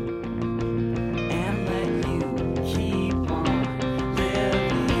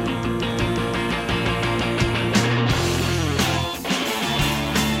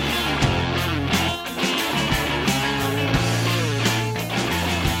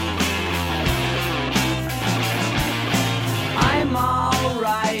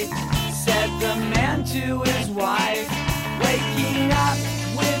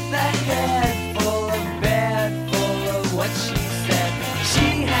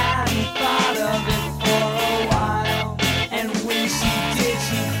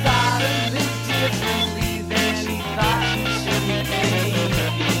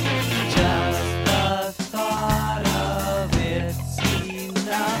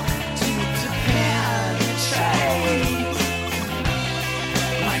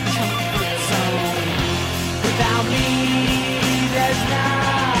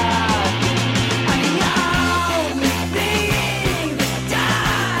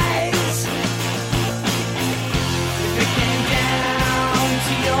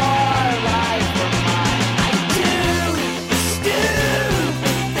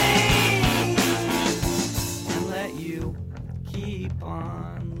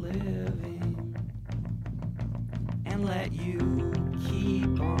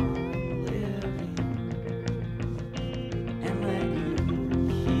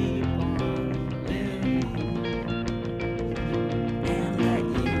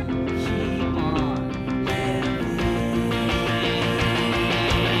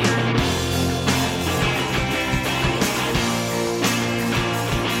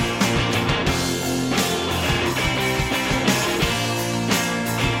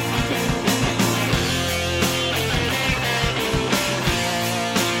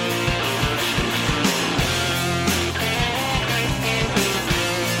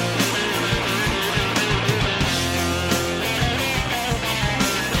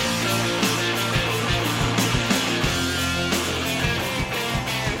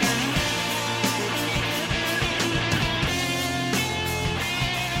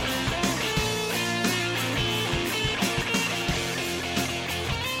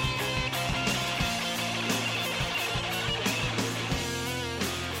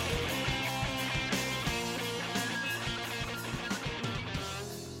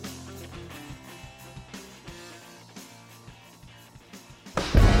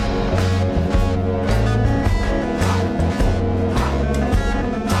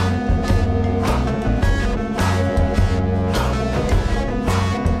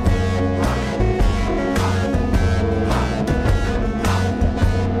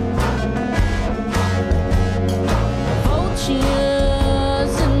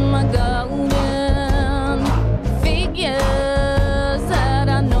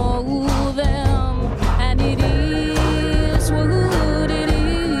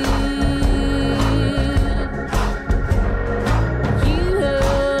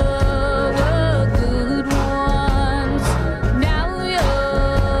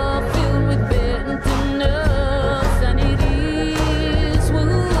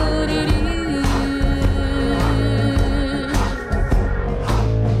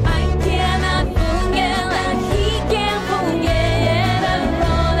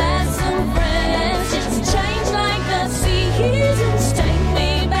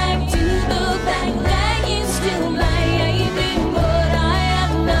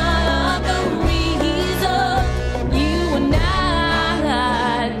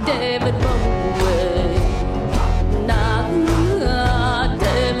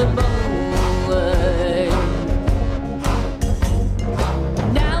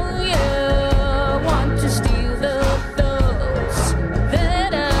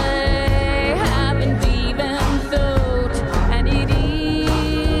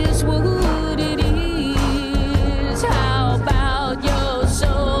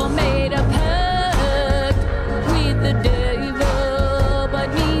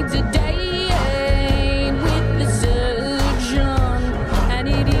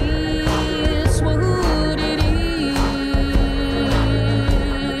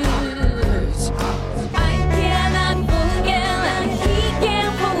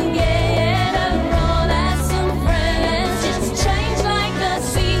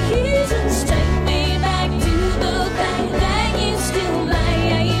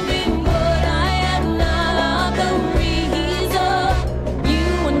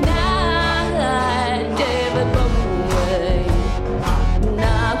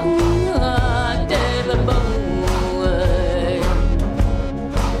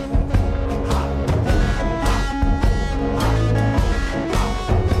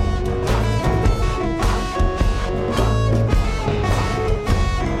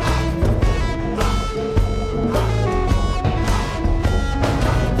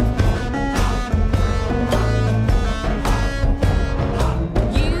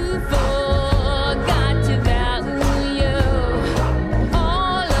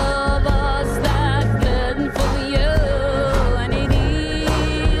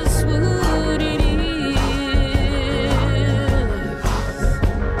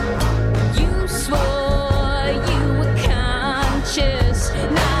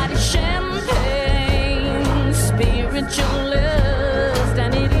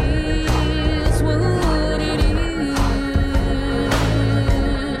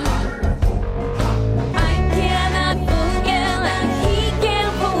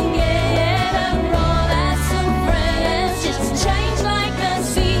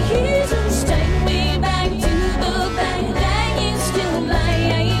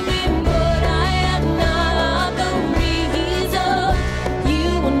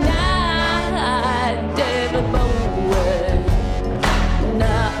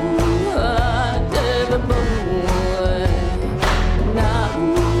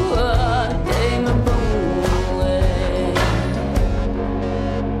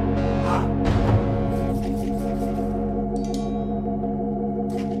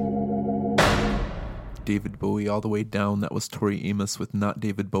David Bowie all the way down. That was Tori Amos with Not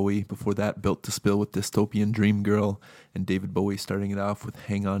David Bowie. Before that, Built to Spill with Dystopian Dream Girl. And David Bowie starting it off with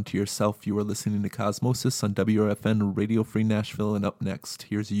Hang On to Yourself. You are listening to Cosmosis on WRFN Radio Free Nashville. And up next,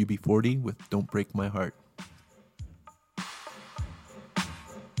 here's UB40 with Don't Break My Heart.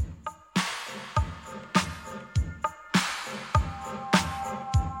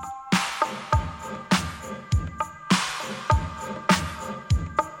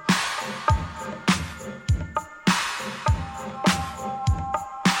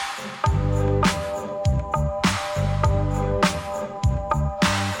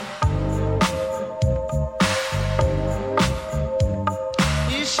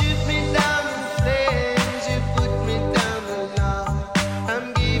 You shoot me down in flames, you put me down the law.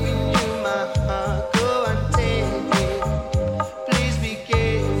 I'm giving you my heart, go and take it. Please be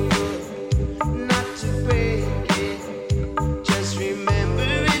careful not to break it. Just remember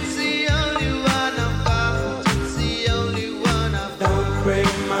it's the only one I've got, it's the only one I've got. Don't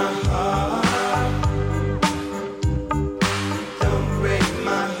break my heart, don't break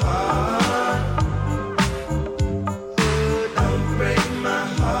my heart. Don't break my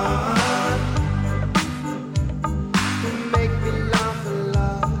heart. You make me laugh a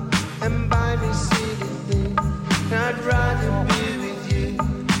lot and buy me silly things. I'd rather be with you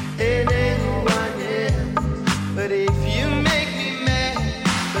than anyone else. But if you make me mad,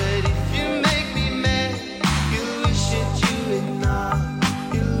 you wish that you would not.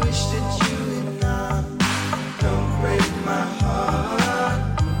 You wish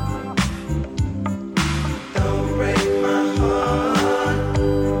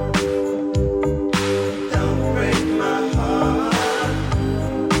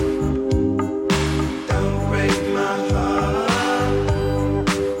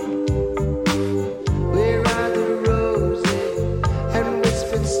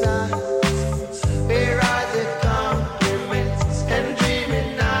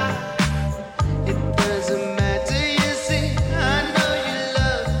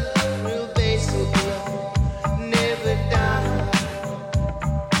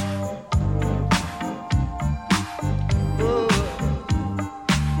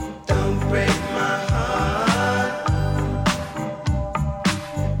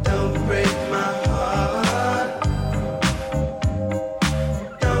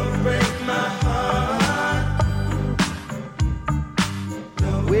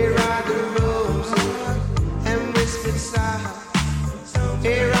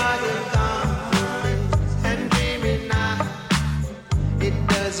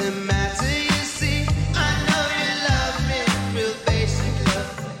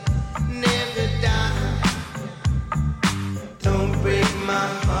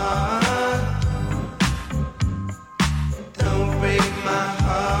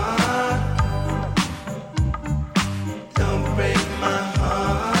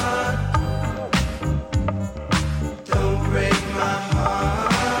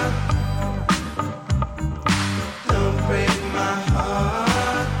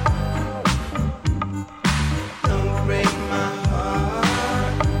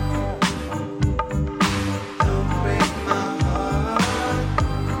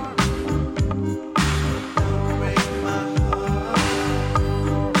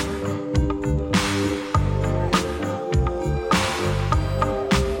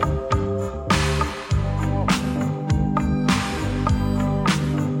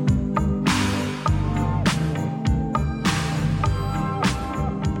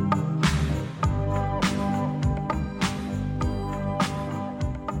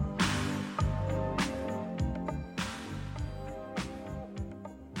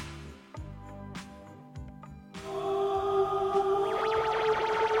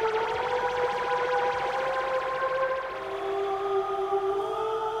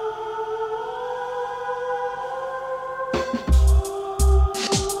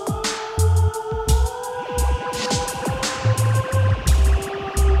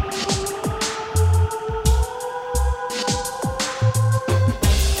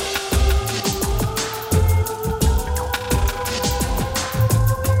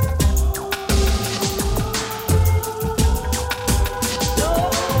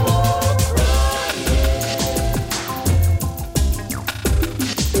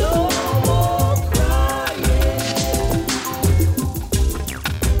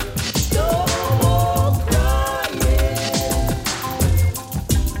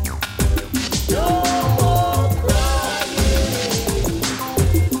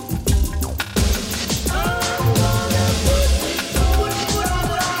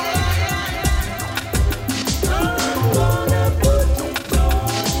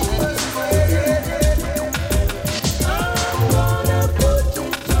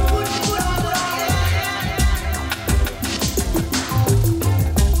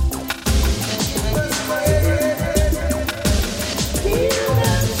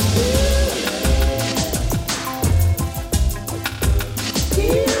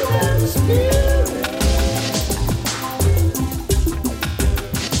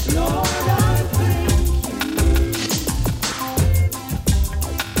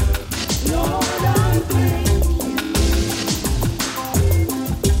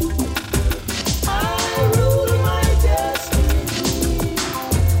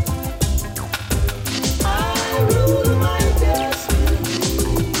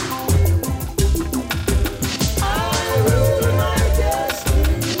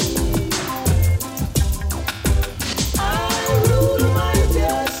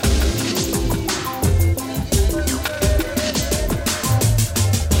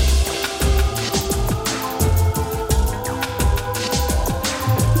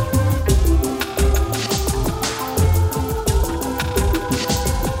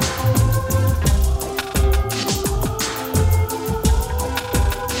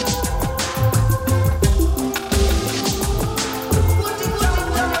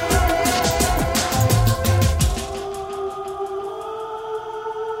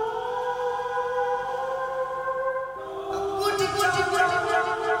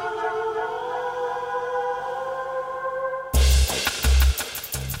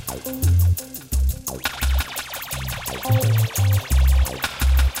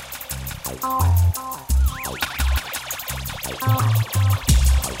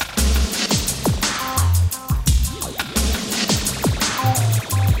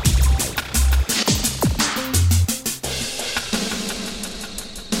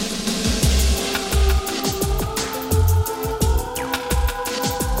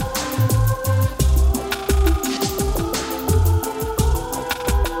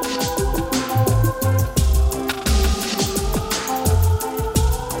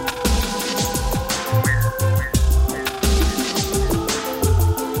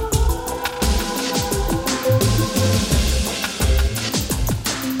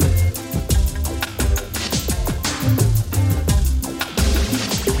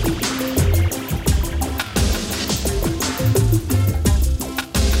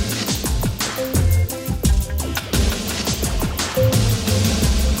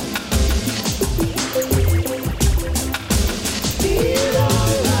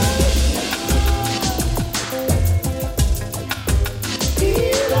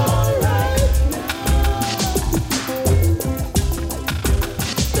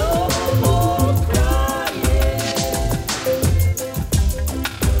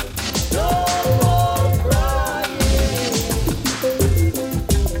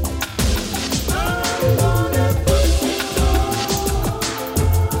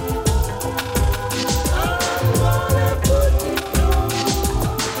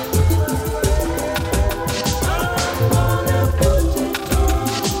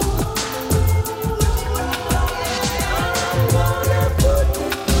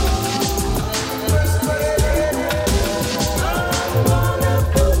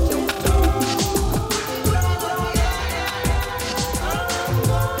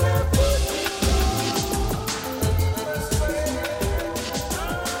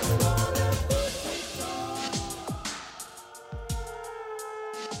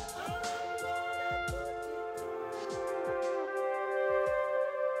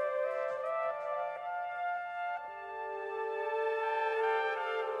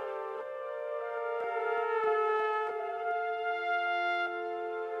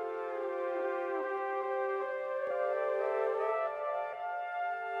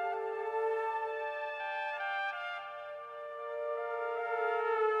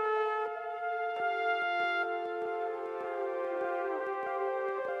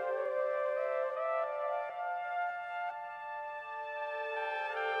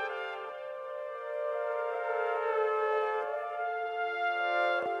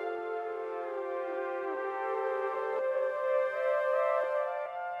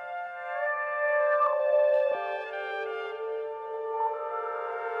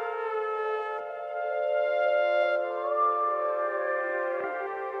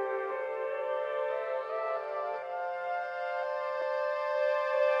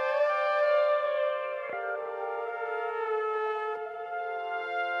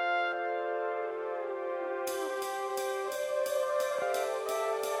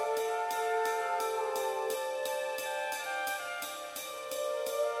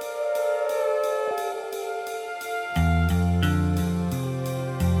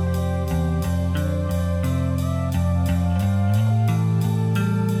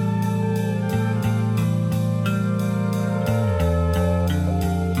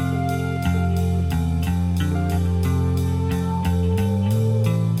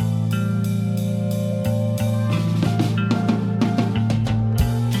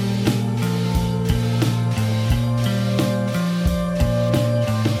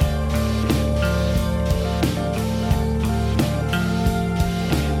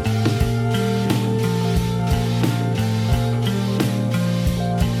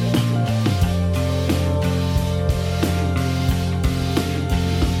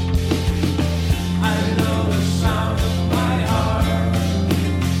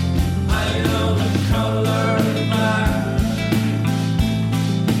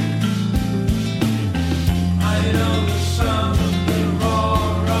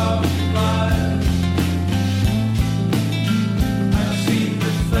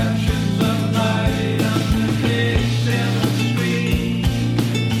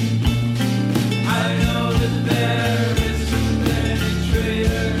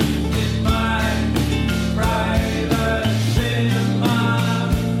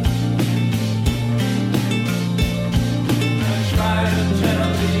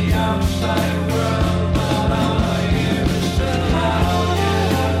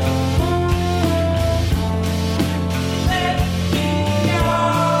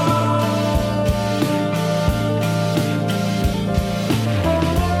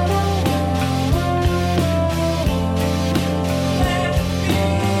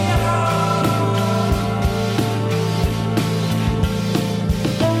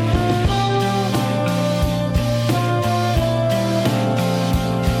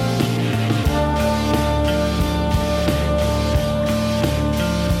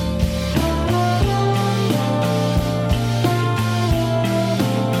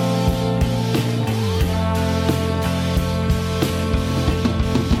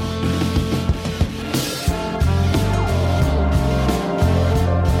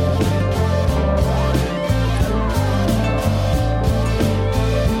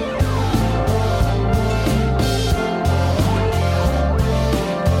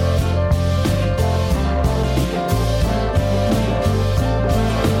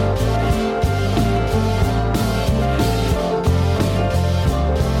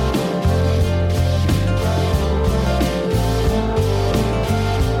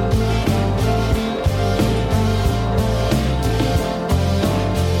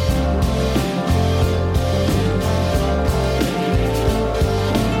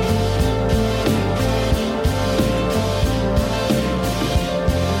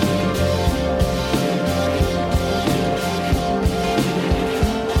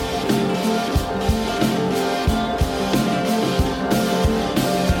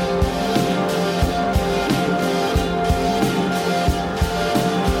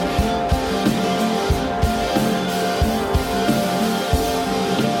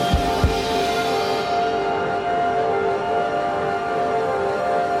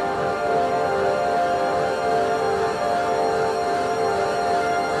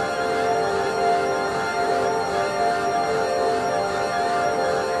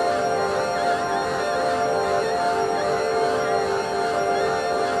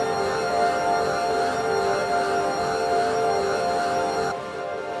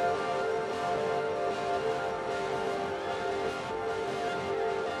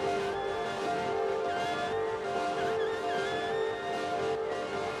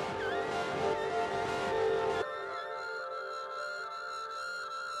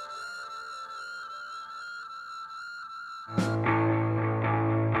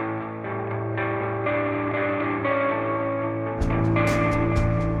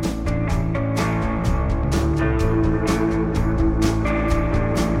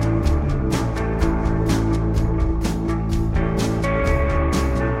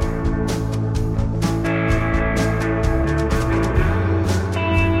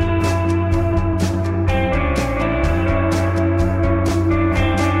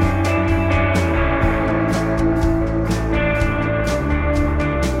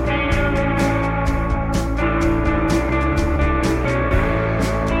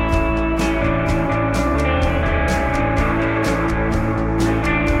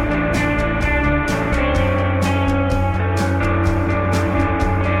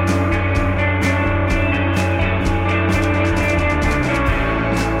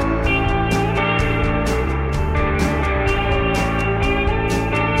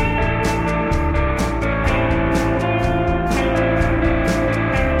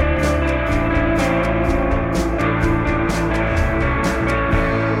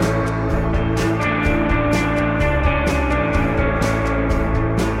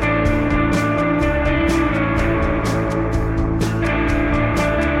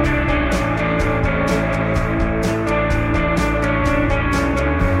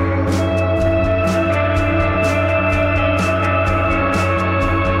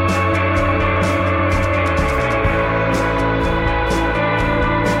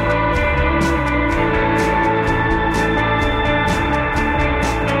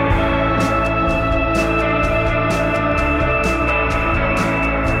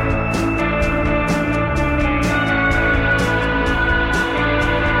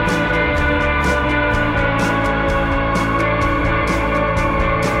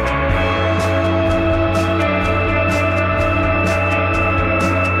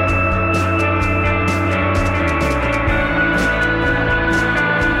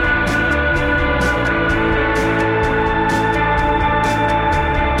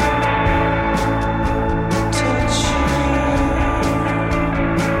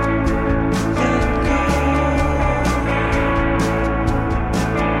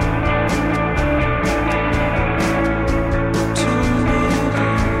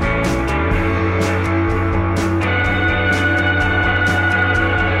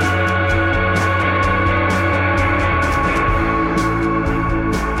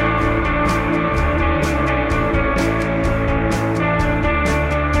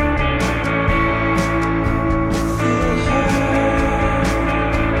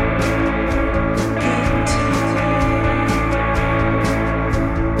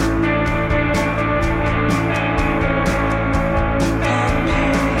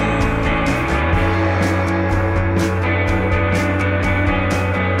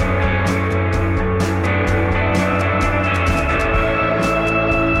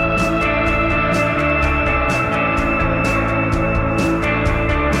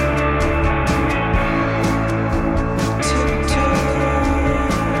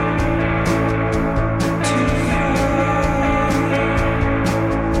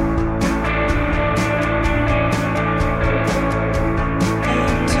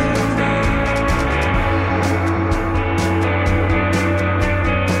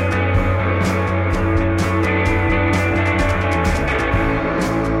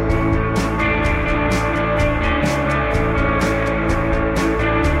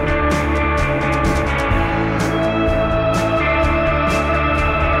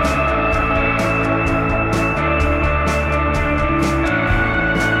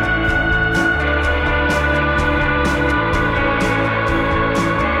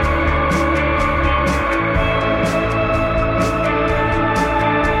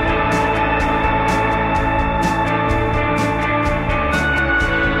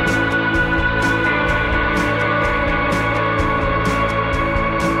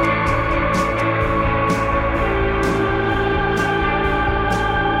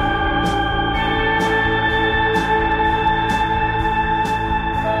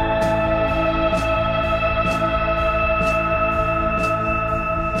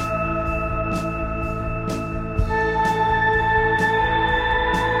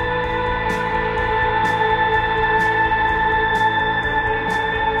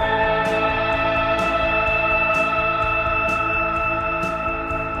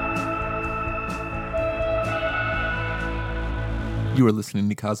You are listening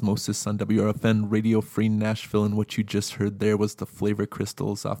to Cosmosis on WRFN Radio Free Nashville, and what you just heard there was the Flavor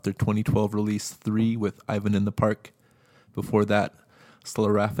Crystals off their 2012 release 3 with Ivan in the Park. Before that,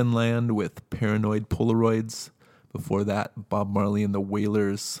 Slaraffenland with Paranoid Polaroids. Before that, Bob Marley and the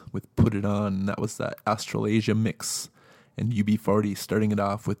Wailers with Put It On, and that was that Australasia mix. And UB40 starting it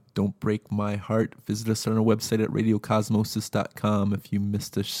off with Don't Break My Heart. Visit us on our website at radiocosmosis.com. If you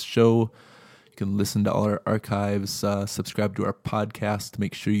missed a show, you can listen to all our archives, subscribe to our podcast.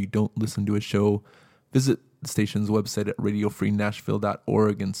 Make sure you don't listen to a show. Visit the station's website at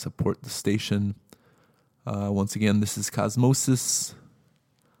radiofreenashville.org and support the station. Once again, this is Cosmosis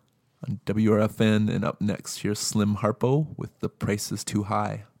on WRFN, and up next, here's Slim Harpo with The Price Is Too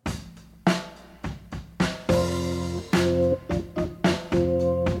High.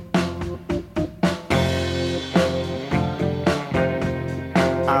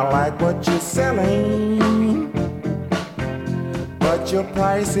 I like what you're selling, but your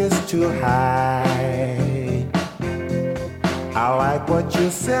price is too high. I like what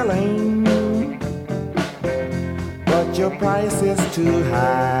you're selling, but your price is too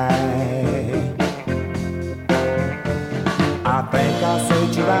high. I think I'll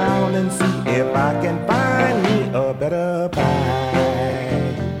search around and see if I can find me a better buy.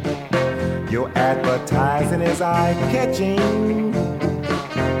 Your advertising is eye-catching.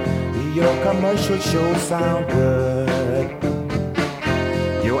 Your commercial show sound good.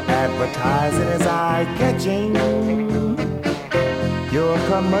 Your advertising is eye-catching. Your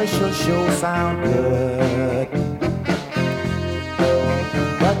commercial show sound good.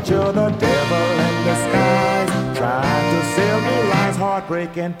 But you're the devil in disguise, trying to sell me lies,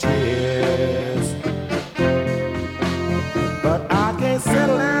 heartbreak and tears. But I can't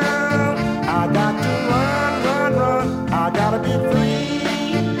settle down. I got to run. I gotta be free.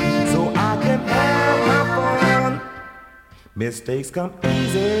 Mistakes come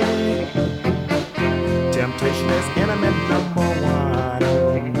easy. Temptation is enemy number one.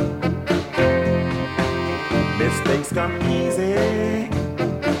 Mistakes come easy.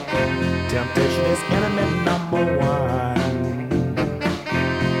 Temptation is enemy number one.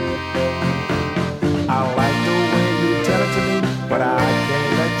 I like the way you tell it to me, but I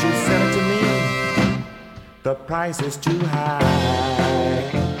can't let you sell it to me. The price is too high.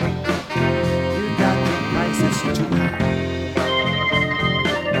 You got the price is too high.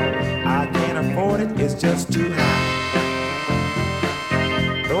 It's just too high.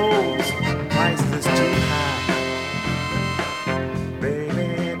 Those prices is too high. Baby,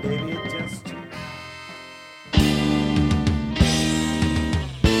 it's just too high.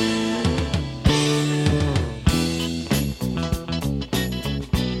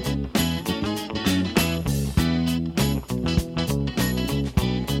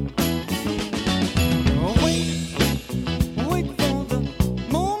 Wait for the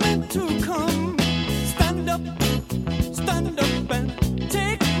moment to come. Stand up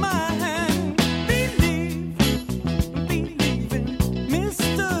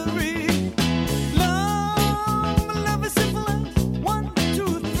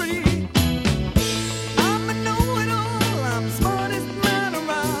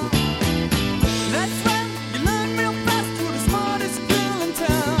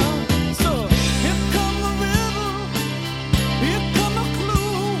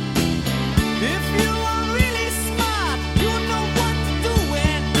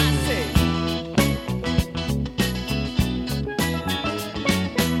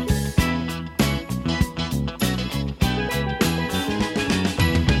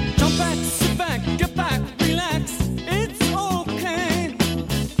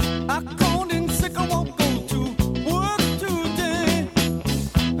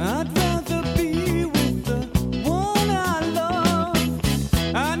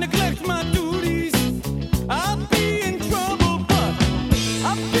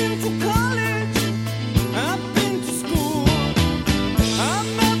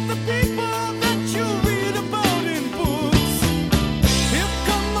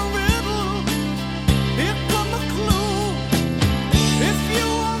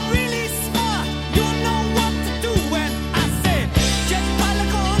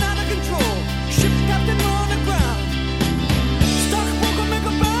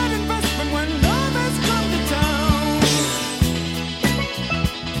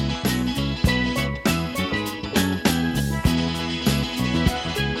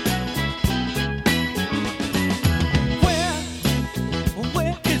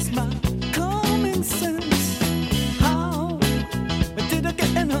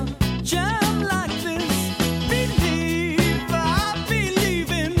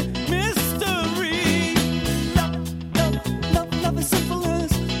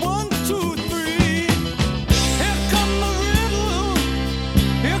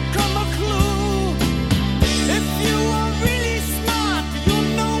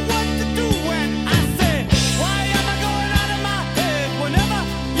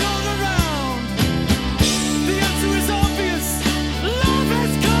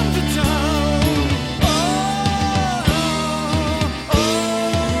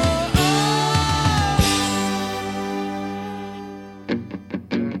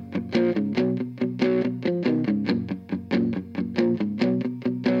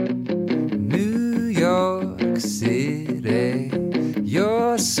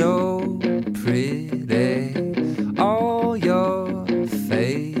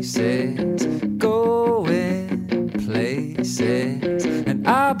faces, going places. And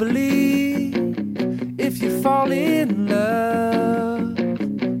I believe if you fall in love,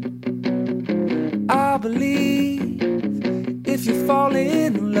 I believe if you fall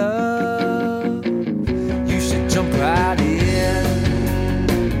in love, you should jump right in.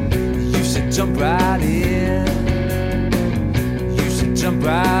 You should jump right in. You should jump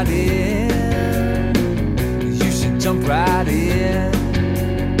right in. You should jump right in.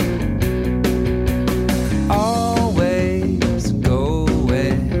 Always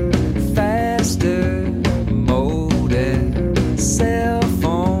going faster, modem, cell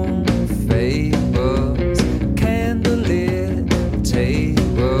phone favors, candlelit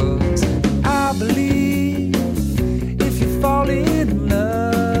tables. I believe if you fall in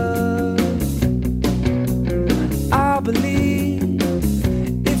love, I believe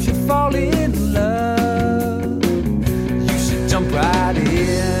if you fall in love, you should jump right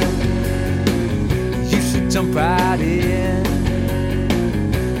in. You should jump right in.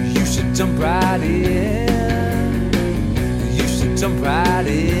 You should jump right in. You should jump right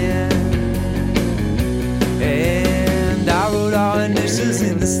in. And I wrote our initials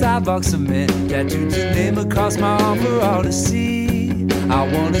in the sidewalk cement, tattooed your name across my arm for all to see. I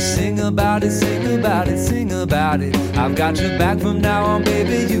wanna sing about it, sing about it, sing about it. I've got your back from now on,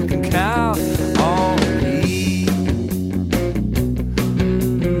 baby, you can count on me.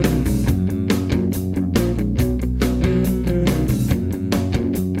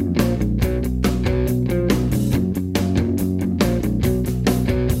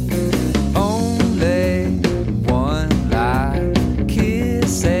 Only one life,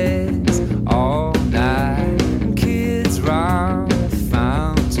 kisses all night, kids round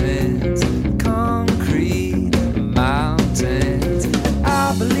fountains, concrete mountains.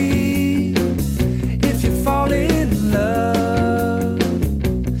 I believe if you fall in love,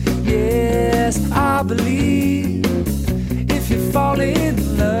 yes, I believe if you fall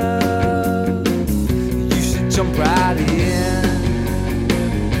in love, you should jump right in.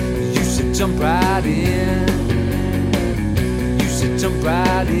 You should jump right in. You should jump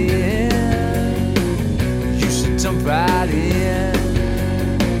right in. You should jump right in.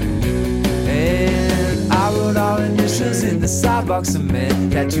 And I wrote our initials in the sidewalk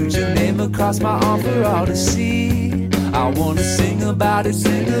cement, tattooed your name across my arm for all to see. I wanna sing about it,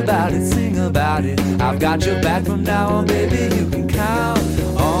 sing about it, sing about it. I've got your back from now on, baby, you can count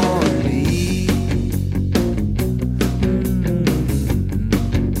on me.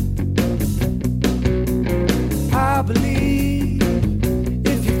 I believe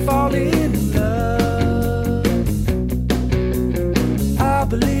if you fall in love, I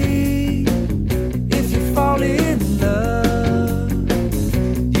believe if you fall in love,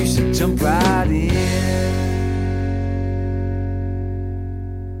 you should jump right in.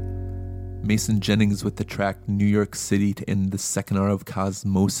 Mason Jennings with the track New York City to end the second hour of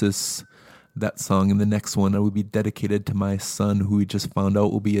Cosmosis. That song and the next one will be dedicated to my son, who we just found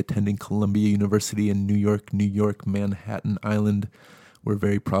out will be attending Columbia University in New York, Manhattan Island. We're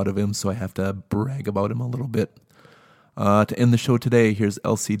very proud of him, so I have to brag about him a little bit. To end the show today, here's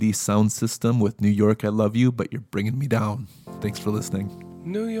LCD Sound System with New York, I Love You, But You're Bringing Me Down. Thanks for listening.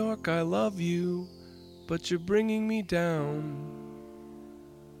 New York, I love you, but you're bringing me down.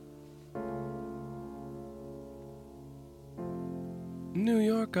 New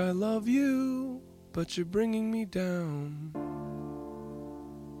York, I love you, but you're bringing me down.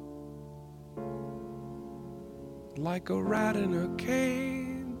 Like a rat in a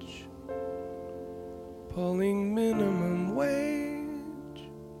cage, pulling minimum wage.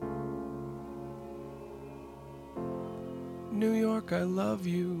 New York, I love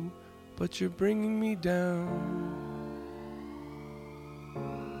you, but you're bringing me down.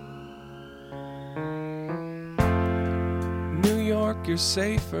 New York, you're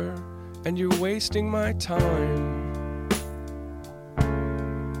safer, and you're wasting my time.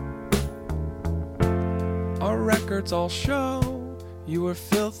 Our records all show you were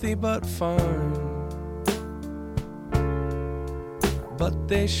filthy but fine. But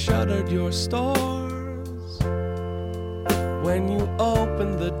they shuttered your stores when you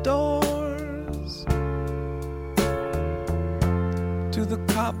opened the doors to the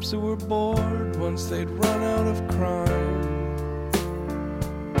cops who were bored once they'd run out of crime.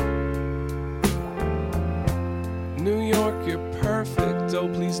 New York, you're perfect, oh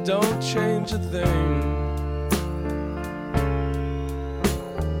please don't change a thing.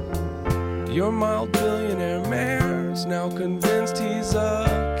 Your mild billionaire mayor's now convinced he's a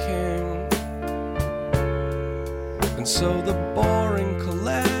king. And so the boring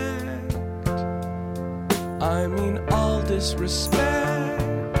collect, I mean all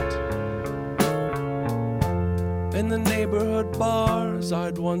disrespect, in the neighborhood bars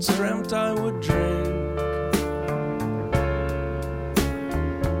I'd once dreamt I would drink.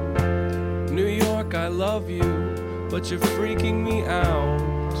 New York, I love you, but you're freaking me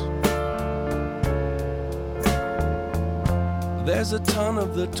out. There's a ton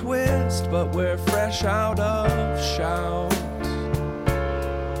of the twist, but we're fresh out of shout.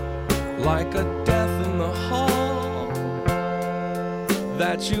 Like a death in the hall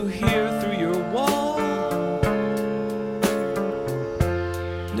that you hear through your wall.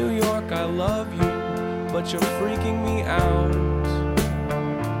 New York, I love you, but you're freaking me out.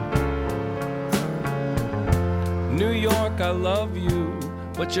 New York, I love you,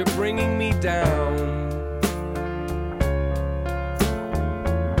 but you're bringing me down.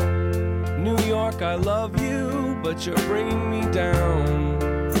 New York, I love you, but you're bringing me down.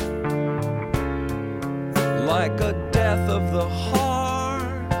 Like a death of the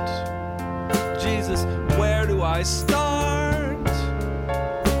heart. Jesus, where do I start?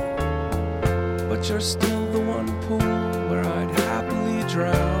 But you're still the one pool where I'd happily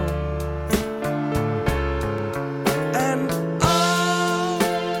drown. And oh,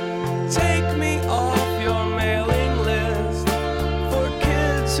 take me off your mailing list for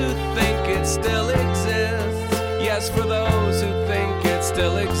kids who think it still exists. Yes, for those who think it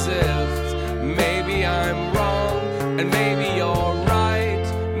still exists. Maybe I'm wrong, and maybe you're right.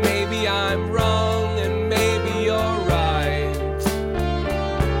 Maybe I'm wrong, and maybe you're right.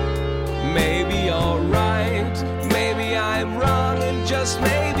 Maybe you're right. Maybe I'm wrong, and just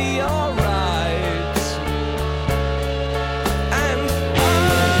maybe you're right. And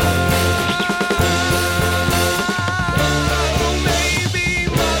oh, maybe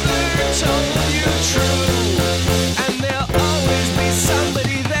mother told you true, and there'll always be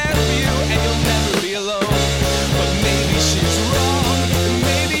somebody there for you, and you'll never be alone. But maybe she's wrong, and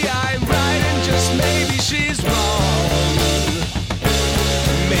maybe I'm right, and just maybe she's wrong.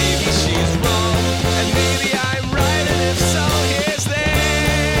 Maybe she's wrong, and maybe I'm right, and if so, here's the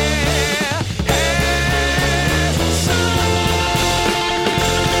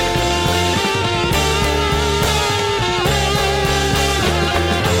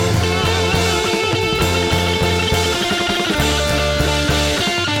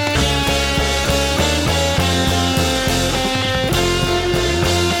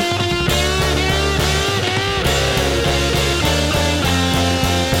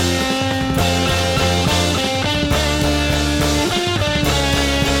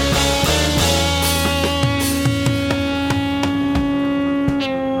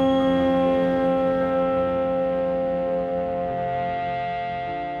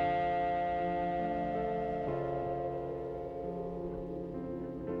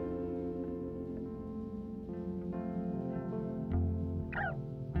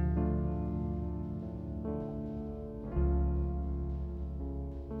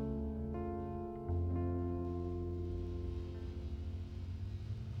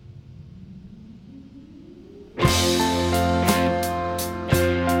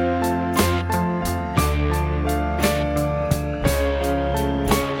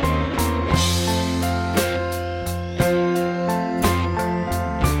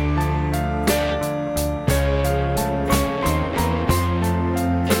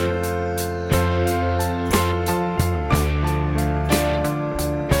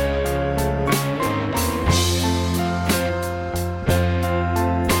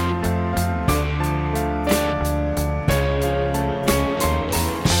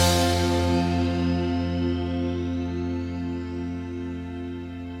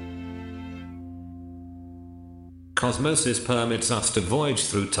Cosmosis permits us to voyage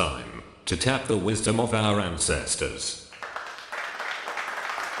through time, to tap the wisdom of our ancestors.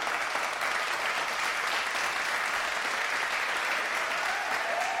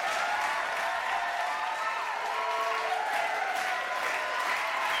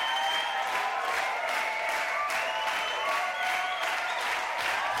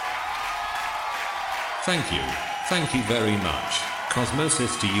 Thank you very much.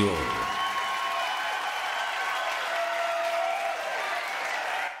 Cosmosis to you all.